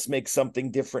radical, let's make something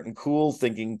different and cool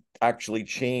thinking actually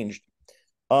changed.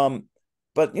 But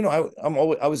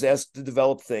I was asked to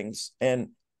develop things, and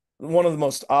one of the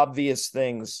most obvious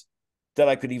things that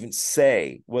I could even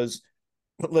say was,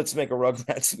 let's make a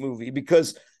Rugrats movie,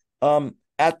 because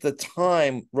at the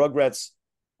time Rugrats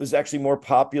was actually more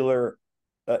popular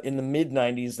in the mid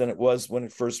 90s than it was when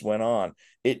it first went on.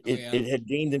 It had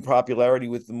gained in popularity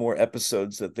with the more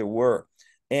episodes that there were.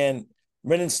 And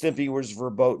Ren and Stimpy was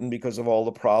verboten because of all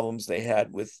the problems they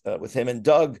had with him, and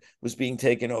Doug was being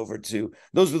taken over too.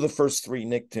 Those were the first three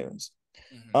Nicktoons.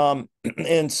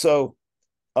 And so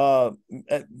Rugrats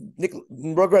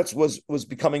was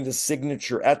becoming the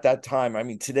signature at that time. I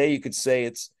mean, today you could say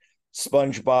it's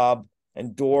SpongeBob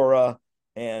and Dora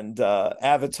and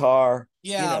Avatar.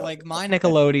 Yeah, like my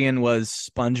Nickelodeon was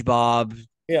SpongeBob,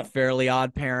 Yeah, Fairly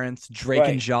Odd Parents, Drake and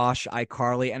right. Josh,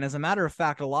 iCarly. And as a matter of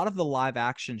fact, a lot of the live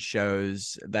action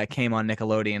shows that came on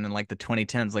Nickelodeon in like the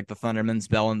 2010s, like the Thundermans,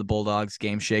 Belle and the Bulldogs,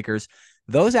 Game Shakers,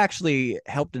 those actually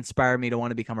helped inspire me to want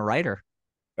to become a writer.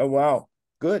 Oh wow,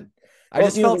 good. I Well,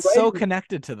 just felt so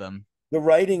connected to them. the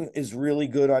writing is really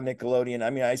good on Nickelodeon. I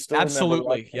mean, I still remember Absolutely.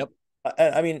 watching. Yep.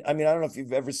 I mean, I don't know if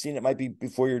you've ever seen it. Might be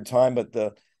before your time, but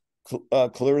the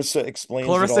Clarissa Explains It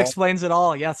Clarissa All. Explains It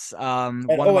All. Yes. And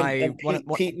One of my and one.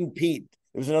 Pete and Pete.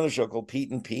 There was another show called Pete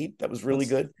and Pete that was really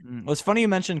good. What's funny you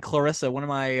mentioned Clarissa. One of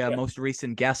my Yeah. most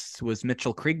recent guests was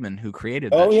Mitchell Kriegman, who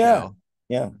created Oh that yeah, show.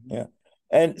 yeah, yeah.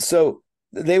 And so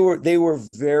they were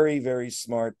very very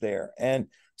smart there. And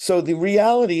so the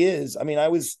reality is, I mean,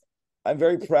 I'm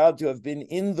very proud to have been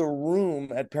in the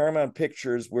room at Paramount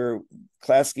Pictures where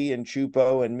Klasky and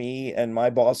Chupo and me and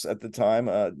my boss at the time,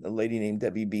 a lady named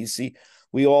Debbie Beasy,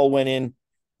 we all went in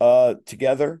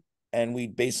together, and we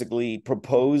basically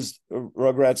proposed a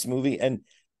Rugrats movie. And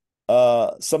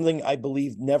something I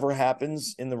believe never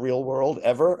happens in the real world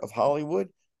ever of Hollywood.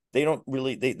 They don't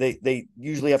really, they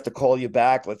usually have to call you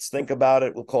back. Let's think about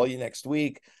it. We'll call you next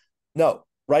week. No,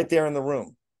 right there in the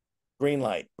room, green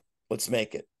light. Let's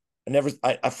make it.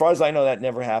 As far as I know, that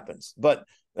never happens. But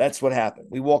that's what happened.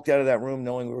 We walked out of that room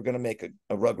knowing we were going to make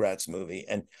a Rugrats movie,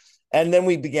 and then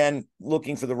we began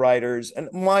looking for the writers. And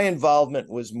my involvement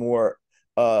was more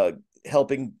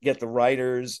helping get the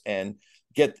writers and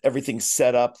get everything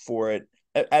set up for it.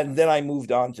 And then I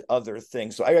moved on to other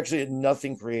things. So I actually had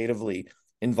nothing creatively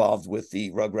involved with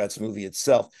the Rugrats movie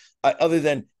itself, other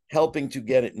than helping to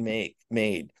get it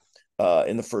made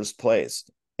in the first place.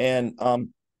 And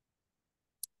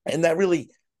that really,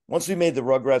 once we made the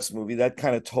Rugrats movie, that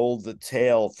kind of told the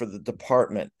tale for the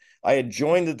department. I had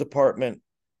joined the department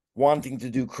wanting to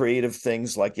do creative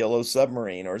things like Yellow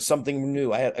Submarine or something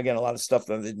new. I had, again, a lot of stuff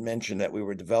that I didn't mention that we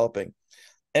were developing.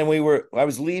 And I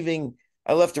was leaving.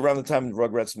 I left around the time the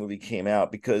Rugrats movie came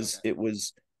out because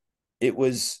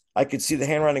I could see the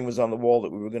handwriting was on the wall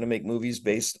that we were going to make movies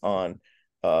based on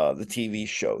the TV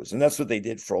shows. And that's what they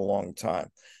did for a long time.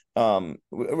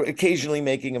 Occasionally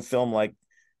making a film like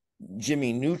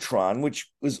Jimmy Neutron, which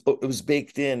was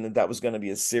baked in that was going to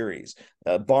be a series.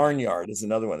 Barnyard is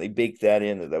another one. They baked that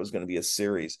in that was going to be a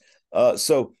series.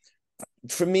 So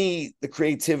for me, the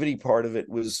creativity part of it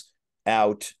was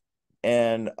out.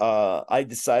 And I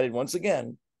decided once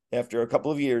again, after a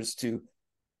couple of years, to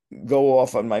go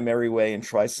off on my merry way and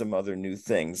try some other new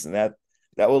things. And that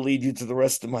will lead you to the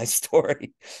rest of my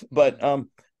story. But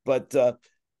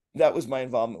that was my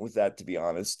involvement with that, to be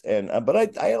honest. And but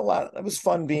I had a lot. It was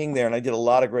fun being there, and I did a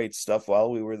lot of great stuff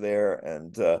while we were there.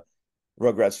 And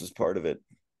Rugrats was part of it.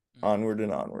 Onward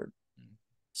and onward.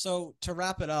 So to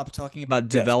wrap it up, talking about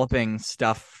Yes. developing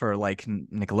stuff for like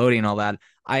Nickelodeon and all that,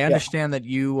 I Yeah. understand that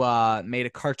you made a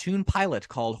cartoon pilot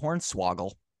called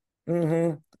Hornswoggle.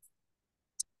 Mm-hmm.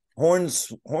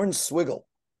 Hornswiggle. Hornswiggle.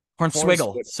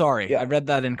 Hornswiggle. Sorry, I Yeah. read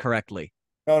that incorrectly.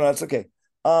 No, no, it's okay.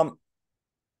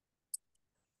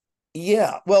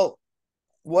 Yeah. Well,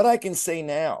 what I can say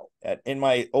now in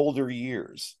my older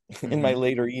years, in my Hmm.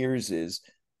 later years, is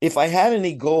if I had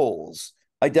any goals,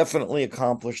 I definitely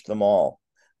accomplished them all.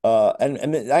 And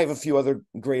I have a few other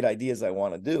great ideas I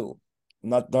want to do,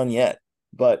 not done yet,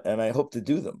 and I hope to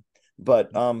do them.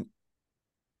 But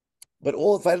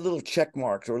all if I had little check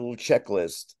marks or a little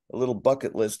checklist, a little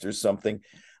bucket list or something,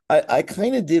 I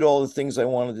kind of did all the things I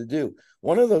wanted to do.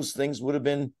 One of those things would have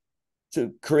been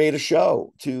to create a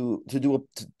show, to do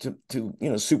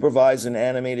to supervise an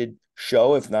animated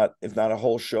show, if not a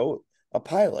whole show, a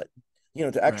pilot,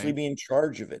 to actually Right. be in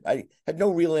charge of it. I had no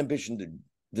real ambition to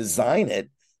design it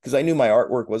because I knew my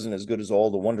artwork wasn't as good as all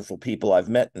the wonderful people I've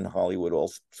met in Hollywood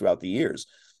all throughout the years.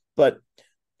 But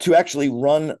to actually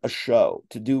run a show,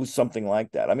 to do something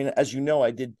like that. I mean, as you know,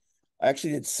 I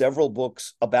actually did several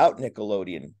books about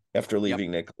Nickelodeon after Yep.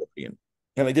 leaving Nickelodeon.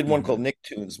 And I did one called Hmm.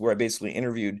 Nicktoons, where I basically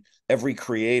interviewed every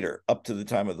creator up to the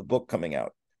time of the book coming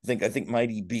out. I think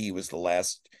Mighty B was the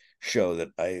last show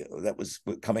that was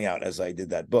coming out as I did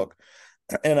that book.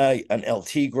 And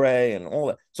LT Gray and all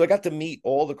that. So I got to meet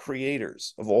all the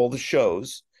creators of all the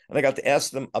shows, and I got to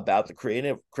ask them about the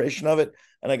creation of it.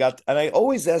 And I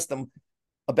always asked them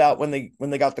about when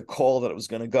they got the call that it was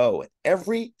going to go.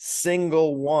 Every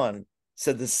single one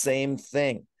said the same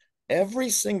thing. Every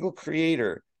single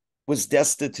creator was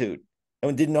destitute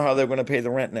and didn't know how they were going to pay the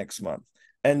rent next month.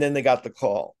 And then they got the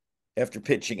call after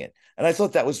pitching it. And I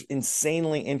thought that was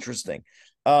insanely interesting.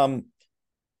 Um,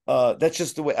 that's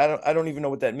just the way. I don't even know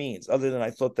what that means, other than I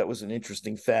thought that was an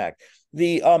interesting fact.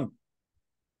 The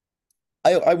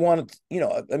I wanted,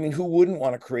 I mean, who wouldn't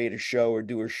want to create a show or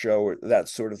do a show or that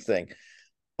sort of thing?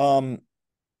 Um,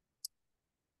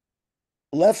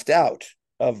 Left out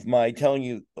of my telling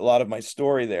you a lot of my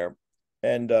story there,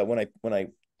 and when I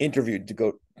interviewed to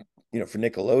go, for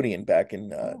Nickelodeon back in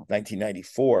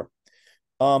 1994,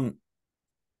 um,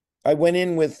 I went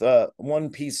in with one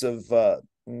piece of I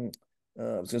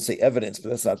was going to say evidence, but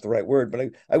that's not the right word.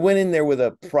 But I went in there with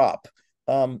a prop,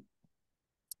 um,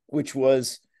 which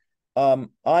was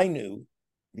I knew,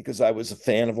 because I was a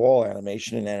fan of all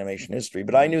animation and animation history,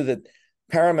 but I knew that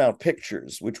Paramount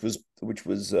Pictures, which was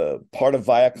part of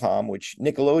Viacom, which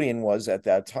Nickelodeon was at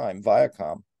that time,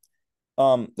 Viacom.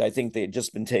 I think they had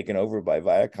just been taken over by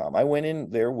Viacom. I went in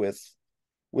there with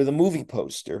a movie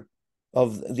poster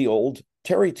of the old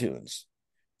Terrytoons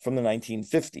from the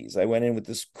 1950s. I went in with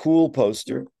this cool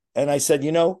poster, and I said,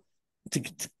 to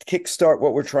kickstart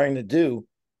what we're trying to do,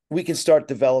 we can start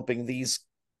developing these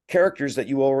characters that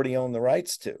you already own the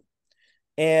rights to.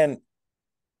 And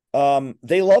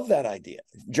they love that idea.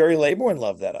 Jerry Laybourne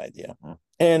loved that idea.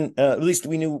 And at least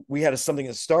we knew we had something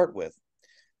to start with.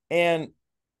 And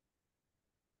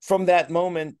from that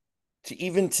moment to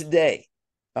even today,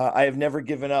 I have never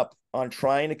given up on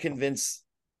trying to convince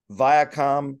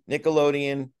Viacom,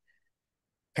 Nickelodeon,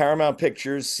 Paramount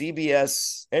Pictures,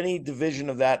 CBS, any division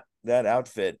of that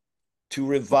outfit to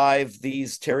revive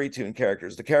these Terrytoon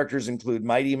characters. The characters include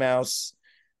Mighty Mouse,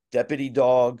 Deputy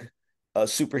Dog, a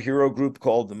superhero group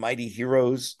called the Mighty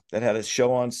Heroes that had a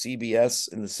show on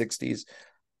CBS in the 60s,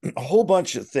 a whole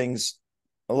bunch of things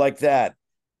like that.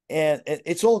 And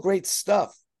it's all great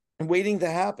stuff and waiting to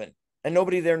happen. And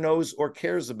nobody there knows or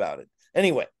cares about it.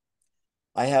 Anyway,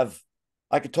 I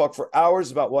could talk for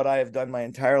hours about what I have done my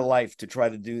entire life to try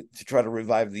to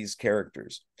revive these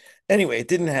characters. Anyway, it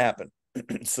didn't happen.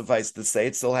 Suffice to say,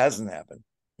 it still hasn't happened.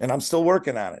 And I'm still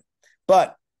working on it.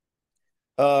 But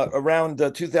around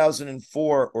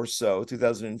 2004 or so,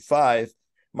 2005,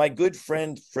 my good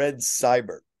friend Fred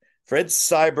Seibert. Fred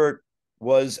Seibert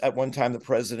was at one time the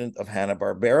president of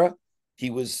Hanna-Barbera. He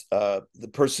was the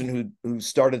person who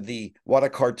started the What a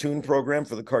Cartoon program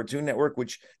for the Cartoon Network,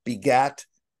 which begat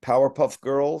Powerpuff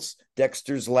Girls,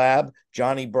 Dexter's Lab,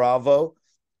 Johnny Bravo,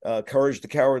 Courage the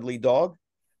Cowardly Dog.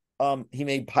 He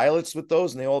made pilots with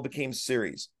those, and they all became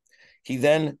series. He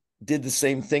then did the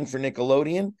same thing for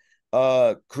Nickelodeon,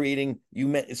 creating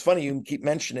it's funny you keep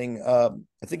mentioning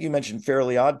I think you mentioned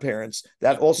Fairly Odd Parents.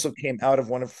 That Yep. also came out of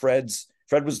one of Fred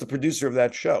was the producer of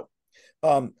that show.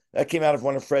 That came out of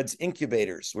one of Fred's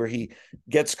incubators, where he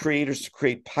gets creators to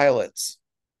create pilots.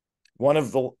 One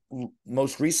of the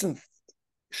most recent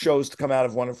shows to come out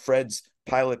of one of Fred's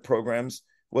pilot programs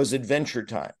was Adventure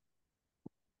Time.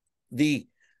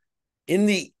 In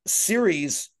the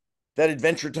series that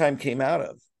Adventure Time came out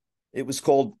of, it was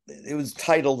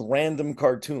titled Random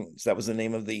Cartoons. That was the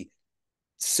name of the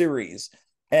series.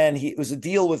 And it was a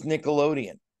deal with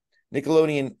Nickelodeon.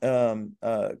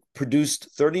 Nickelodeon produced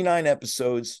 39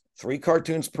 episodes, 3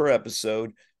 cartoons per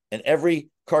episode, and every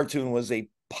cartoon was a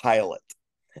pilot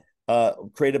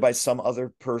created by some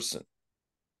other person.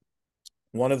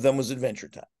 One of them was Adventure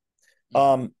Time.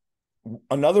 Mhm.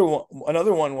 Another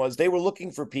one was they were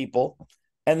looking for people,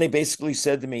 and they basically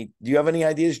said to me, "Do you have any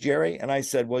ideas, Jerry?" And I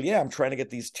said, "Well, yeah, I'm trying to get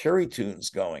these Terry tunes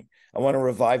going. I want to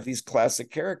revive these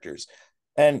classic characters."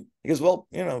 And he goes, "Well,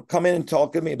 come in and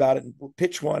talk to me about it and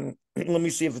pitch one. Let me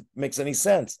see if it makes any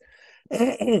sense."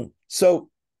 So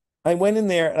I went in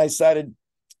there and I decided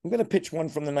I'm going to pitch one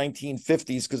from the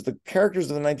 1950s because the characters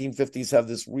of the 1950s have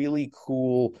this really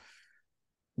cool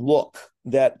look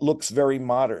that looks very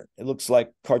modern. It looks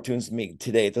like cartoons to me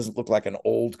today. It doesn't look like an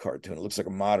old cartoon. It looks like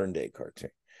a modern day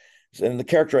cartoon. And the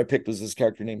character I picked was this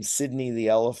character named Sydney the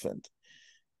Elephant.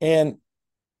 And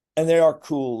they are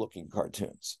cool looking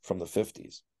cartoons from the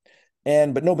 50s.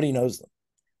 But nobody knows them.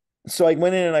 So I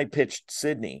went in and I pitched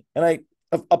Sydney. And I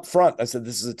up front I said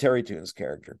this is a Terry Toons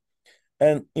character.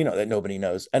 And that nobody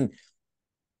knows. And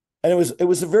it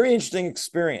was a very interesting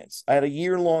experience. I had a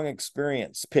year-long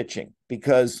experience pitching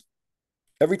because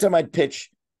every time I'd pitch,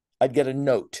 I'd get a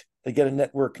note. I'd get a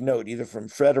network note, either from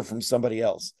Fred or from somebody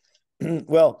else.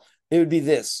 Well, it would be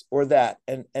this or that.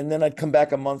 And then I'd come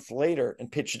back a month later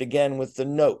and pitch it again with the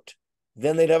note.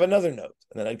 Then they'd have another note.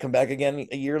 And then I'd come back again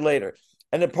a year later.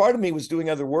 And then part of me was doing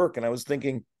other work. And I was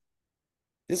thinking,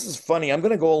 this is funny. I'm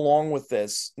going to go along with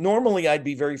this. Normally, I'd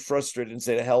be very frustrated and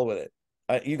say, to hell with it.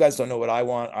 You guys don't know what I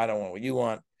want. I don't want what you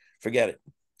want. Forget it.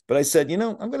 But I said,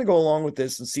 I'm going to go along with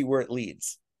this and see where it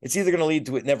leads. It's either going to lead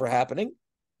to it never happening,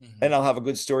 and I'll have a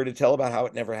good story to tell about how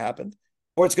it never happened,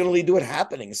 or it's going to lead to it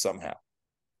happening somehow.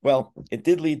 Well, it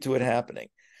did lead to it happening.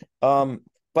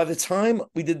 By the time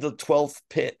we did the 12th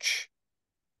pitch,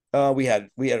 we had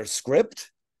a script,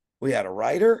 we had a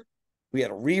writer, we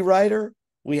had a rewriter,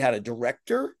 we had a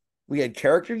director, we had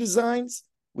character designs,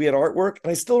 we had artwork.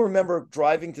 And I still remember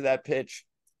driving to that pitch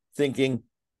thinking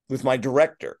with my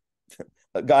director,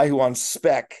 a guy who on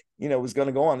spec, was going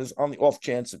to go on this on the off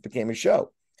chance it became a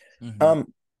show. I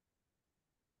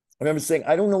remember saying,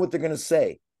 I don't know what they're going to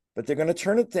say, but they're going to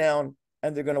turn it down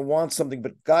and they're going to want something.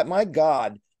 But God, my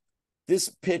God, this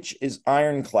pitch is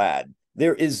ironclad.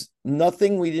 There is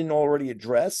nothing we didn't already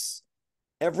address.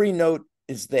 Every note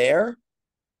is there.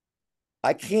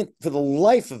 I can't, for the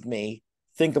life of me,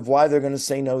 think of why they're going to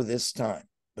say no this time,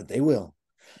 but they will.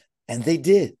 And they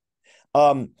did.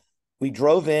 We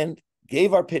drove in,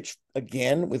 gave our pitch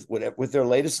again with their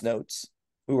latest notes.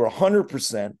 We were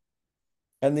 100%.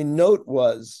 And the note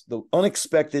was, the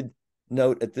unexpected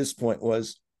note at this point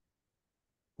was,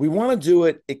 we want to do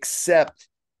it, except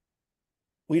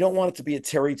we don't want it to be a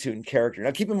Terry Toon character.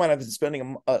 Now, keep in mind, I've been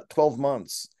spending 12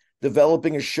 months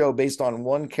developing a show based on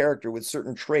one character with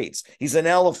certain traits. He's an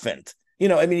elephant.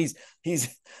 He's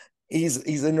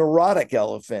a neurotic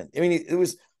elephant.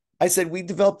 I said, we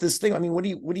developed this thing. What do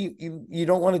you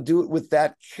don't want to do it with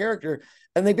that character?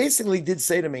 And they basically did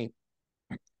say to me,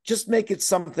 just make it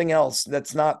something else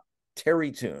that's not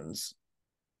Terry Toons,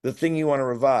 the thing you want to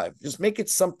revive. Just make it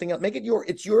something else. Make it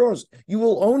it's yours. You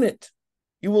will own it.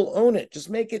 You will own it. Just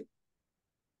make it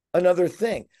another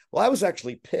thing. Well, I was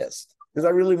actually pissed because I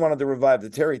really wanted to revive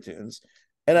the Terry Toons.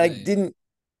 And I didn't.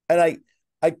 And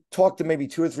I talked to maybe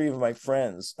 2 or 3 of my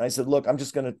friends. And I said, look, I'm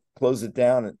just going to close it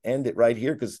down and end it right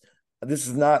here because this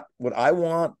is not what I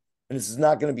want. And this is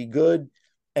not going to be good.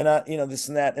 And this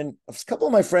and that. And a couple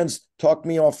of my friends talked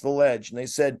me off the ledge and they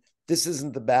said, this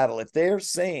isn't the battle. If they're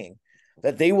saying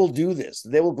that they will do this,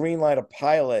 they will greenlight a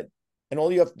pilot, and all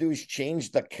you have to do is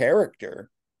change the character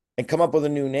and come up with a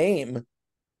new name,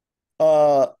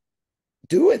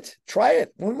 do it, try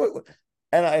it.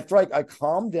 And I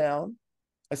calmed down.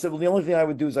 I said, well, the only thing I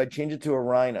would do is I'd change it to a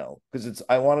rhino because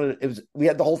we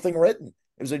had the whole thing written.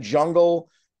 It was a jungle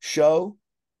show.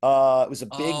 It was a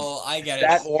big, I get it.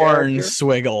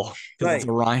 Hornswiggle, because it's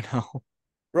a rhino.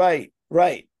 Right.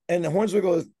 And the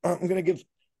Hornswiggle is, I'm going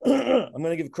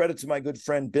to give credit to my good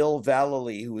friend Bill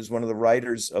Vallely, who was one of the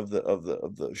writers of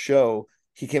the show.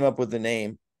 He came up with the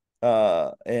name,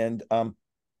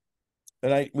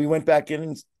 we went back in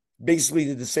and basically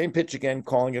did the same pitch again,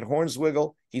 calling it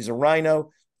Hornswiggle. He's a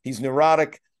rhino. He's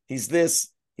neurotic. He's this.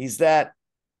 He's that.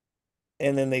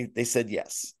 And then they said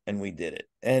yes, and we did it.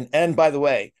 And by the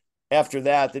way, after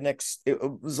that,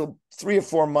 it was 3 or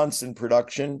 4 months in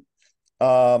production.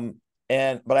 But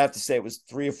I have to say, it was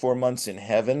 3 or 4 months in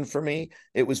heaven for me.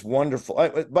 It was wonderful.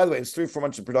 By the way, it was 3 or 4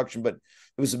 months in production, but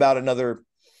it was about another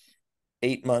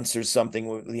 8 months or something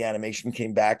when the animation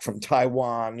came back from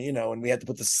Taiwan, and we had to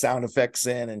put the sound effects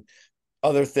in and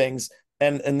other things.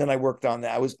 And then I worked on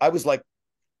that. I was like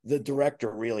the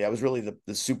director, really. I was really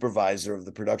the supervisor of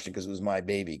the production because it was my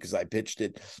baby, because I pitched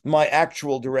it. My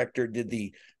actual director did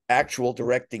the actual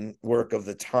directing work of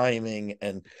the timing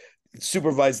and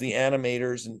supervised the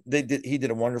animators, and he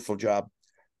did a wonderful job.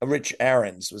 Rich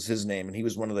Aarons was his name, and he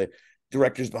was one of the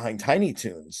directors behind Tiny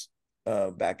Toons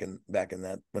back in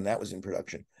that when that was in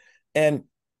production. And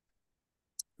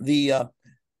the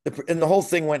and the whole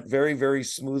thing went very, very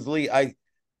smoothly.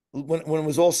 When it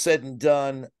was all said and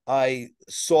done, I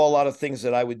saw a lot of things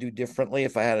that I would do differently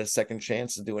if I had a second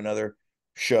chance to do another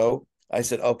show. I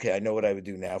said, okay, I know what I would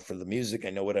do now for the music. I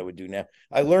know what I would do now.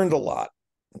 I learned a lot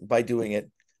by doing it.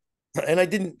 And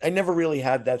I never really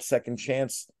had that second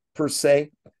chance per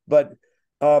se, but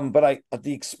the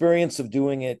experience of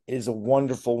doing it is a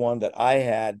wonderful one that I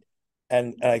had.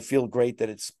 And I feel great that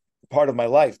it's part of my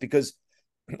life, because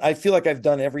I feel like I've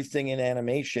done everything in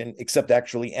animation except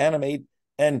actually animate.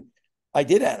 And I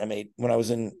did animate when I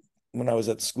was at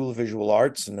the School of Visual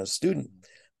Arts and a student,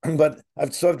 but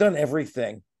I've done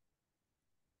everything.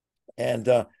 And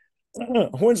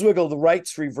Hornswiggle, the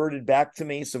rights reverted back to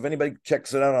me. So if anybody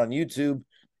checks it out on YouTube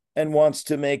and wants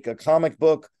to make a comic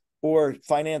book or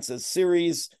finance a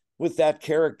series with that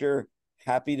character,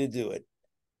 happy to do it.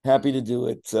 Happy to do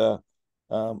it.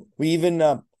 We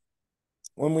even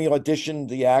when we auditioned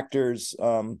the actors,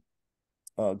 a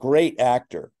great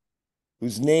actor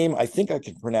whose name I think I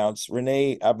can pronounce,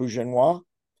 Rene Abrugenois.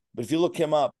 But if you look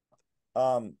him up,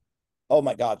 oh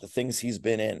my God, the things he's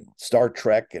been in, Star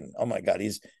Trek, and oh my God,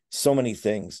 he's so many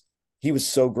things. He was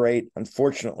so great.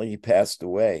 Unfortunately, he passed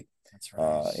away. That's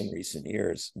right. In recent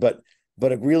years. But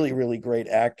a really, really great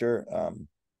actor.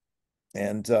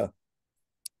 And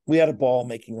we had a ball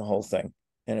making the whole thing,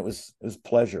 and it was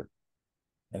pleasure.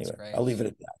 Anyway, I'll leave it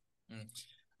at that.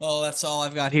 Well, that's all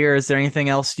I've got here. Is there anything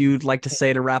else you'd like to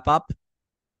say to wrap up?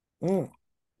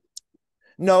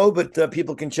 No, but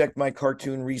people can check my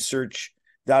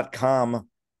cartoonresearch.com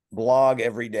blog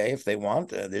every day if they want.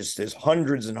 There's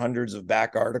hundreds and hundreds of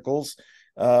back articles.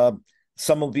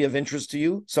 Some will be of interest to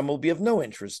you. Some will be of no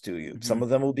interest to you. Mm-hmm. Some of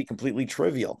them will be completely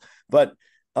trivial. But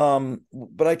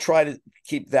I try to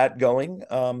keep that going.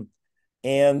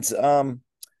 And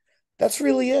that's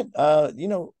really it.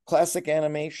 Classic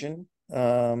animation.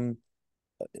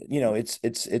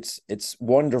 It's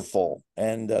wonderful,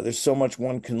 and there's so much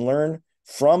one can learn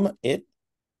from it.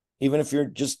 Even if you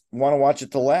just want to watch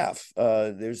it to laugh,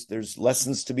 there's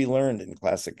lessons to be learned in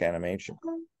classic animation.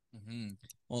 Mm-hmm.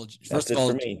 Well,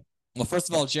 first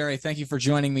of all, Jerry, thank you for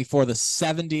joining me for the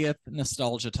 70th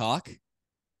Nostalgia Talk.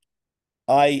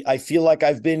 I feel like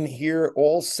I've been here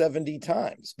all 70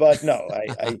 times, but no,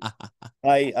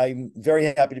 I'm very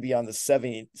happy to be on the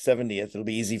 70th. It'll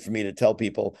be easy for me to tell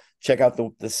people, check out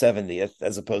the 70th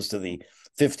as opposed to the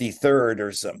 53rd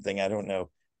or something. I don't know.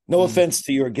 No offense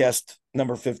to your guest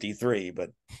number 53,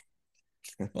 but.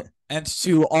 And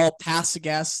to all past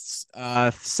guests,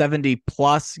 70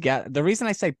 plus. The reason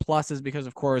I say plus is because,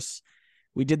 of course,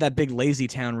 we did that big Lazy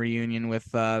Town reunion with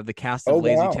the cast of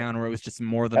Lazy Town, where it was just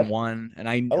more than one. And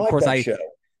I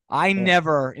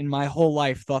never in my whole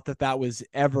life thought that was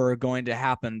ever going to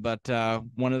happen. But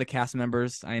one of the cast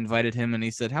members, I invited him, and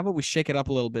he said, how about we shake it up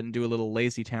a little bit and do a little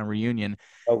Lazy Town reunion?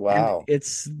 Oh, wow. And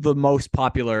it's the most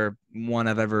popular one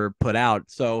I've ever put out.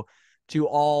 So to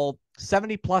all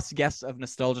 70 plus guests of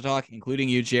Nostalgia Talk, including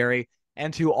you, Jerry,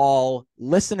 and to all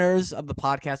listeners of the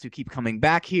podcast who keep coming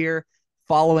back here,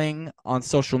 following on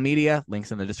social media,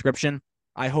 links in the description.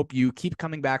 I hope you keep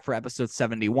coming back for episode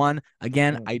 71.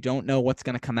 Again, I don't know what's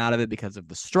going to come out of it because of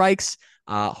the strikes.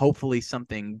 Hopefully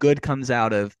something good comes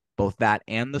out of both that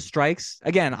and the strikes.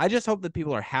 Again, I just hope that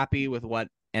people are happy with what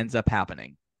ends up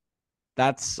happening.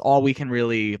 That's all we can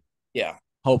really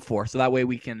hope for. So that way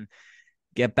we can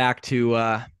get back to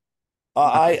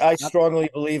I strongly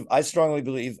believe,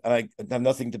 and I have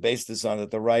nothing to base this on,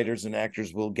 that the writers and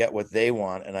actors will get what they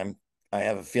want, and I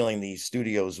have a feeling the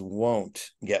studios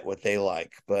won't get what they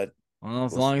like. But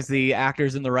as long as the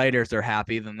actors and the writers are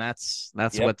happy, then that's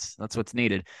what's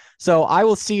needed. So I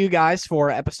will see you guys for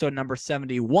episode number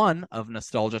 71 of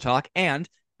Nostalgia Talk. And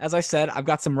as I said, I've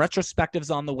got some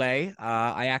retrospectives on the way.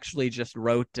 I actually just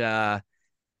wrote.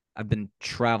 I've been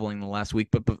traveling the last week,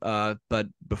 but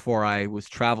before I was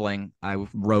traveling, I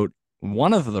wrote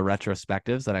one of the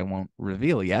retrospectives that I won't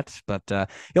reveal yet, but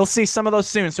you'll see some of those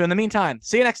soon. So in the meantime,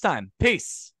 see you next time.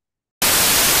 Peace.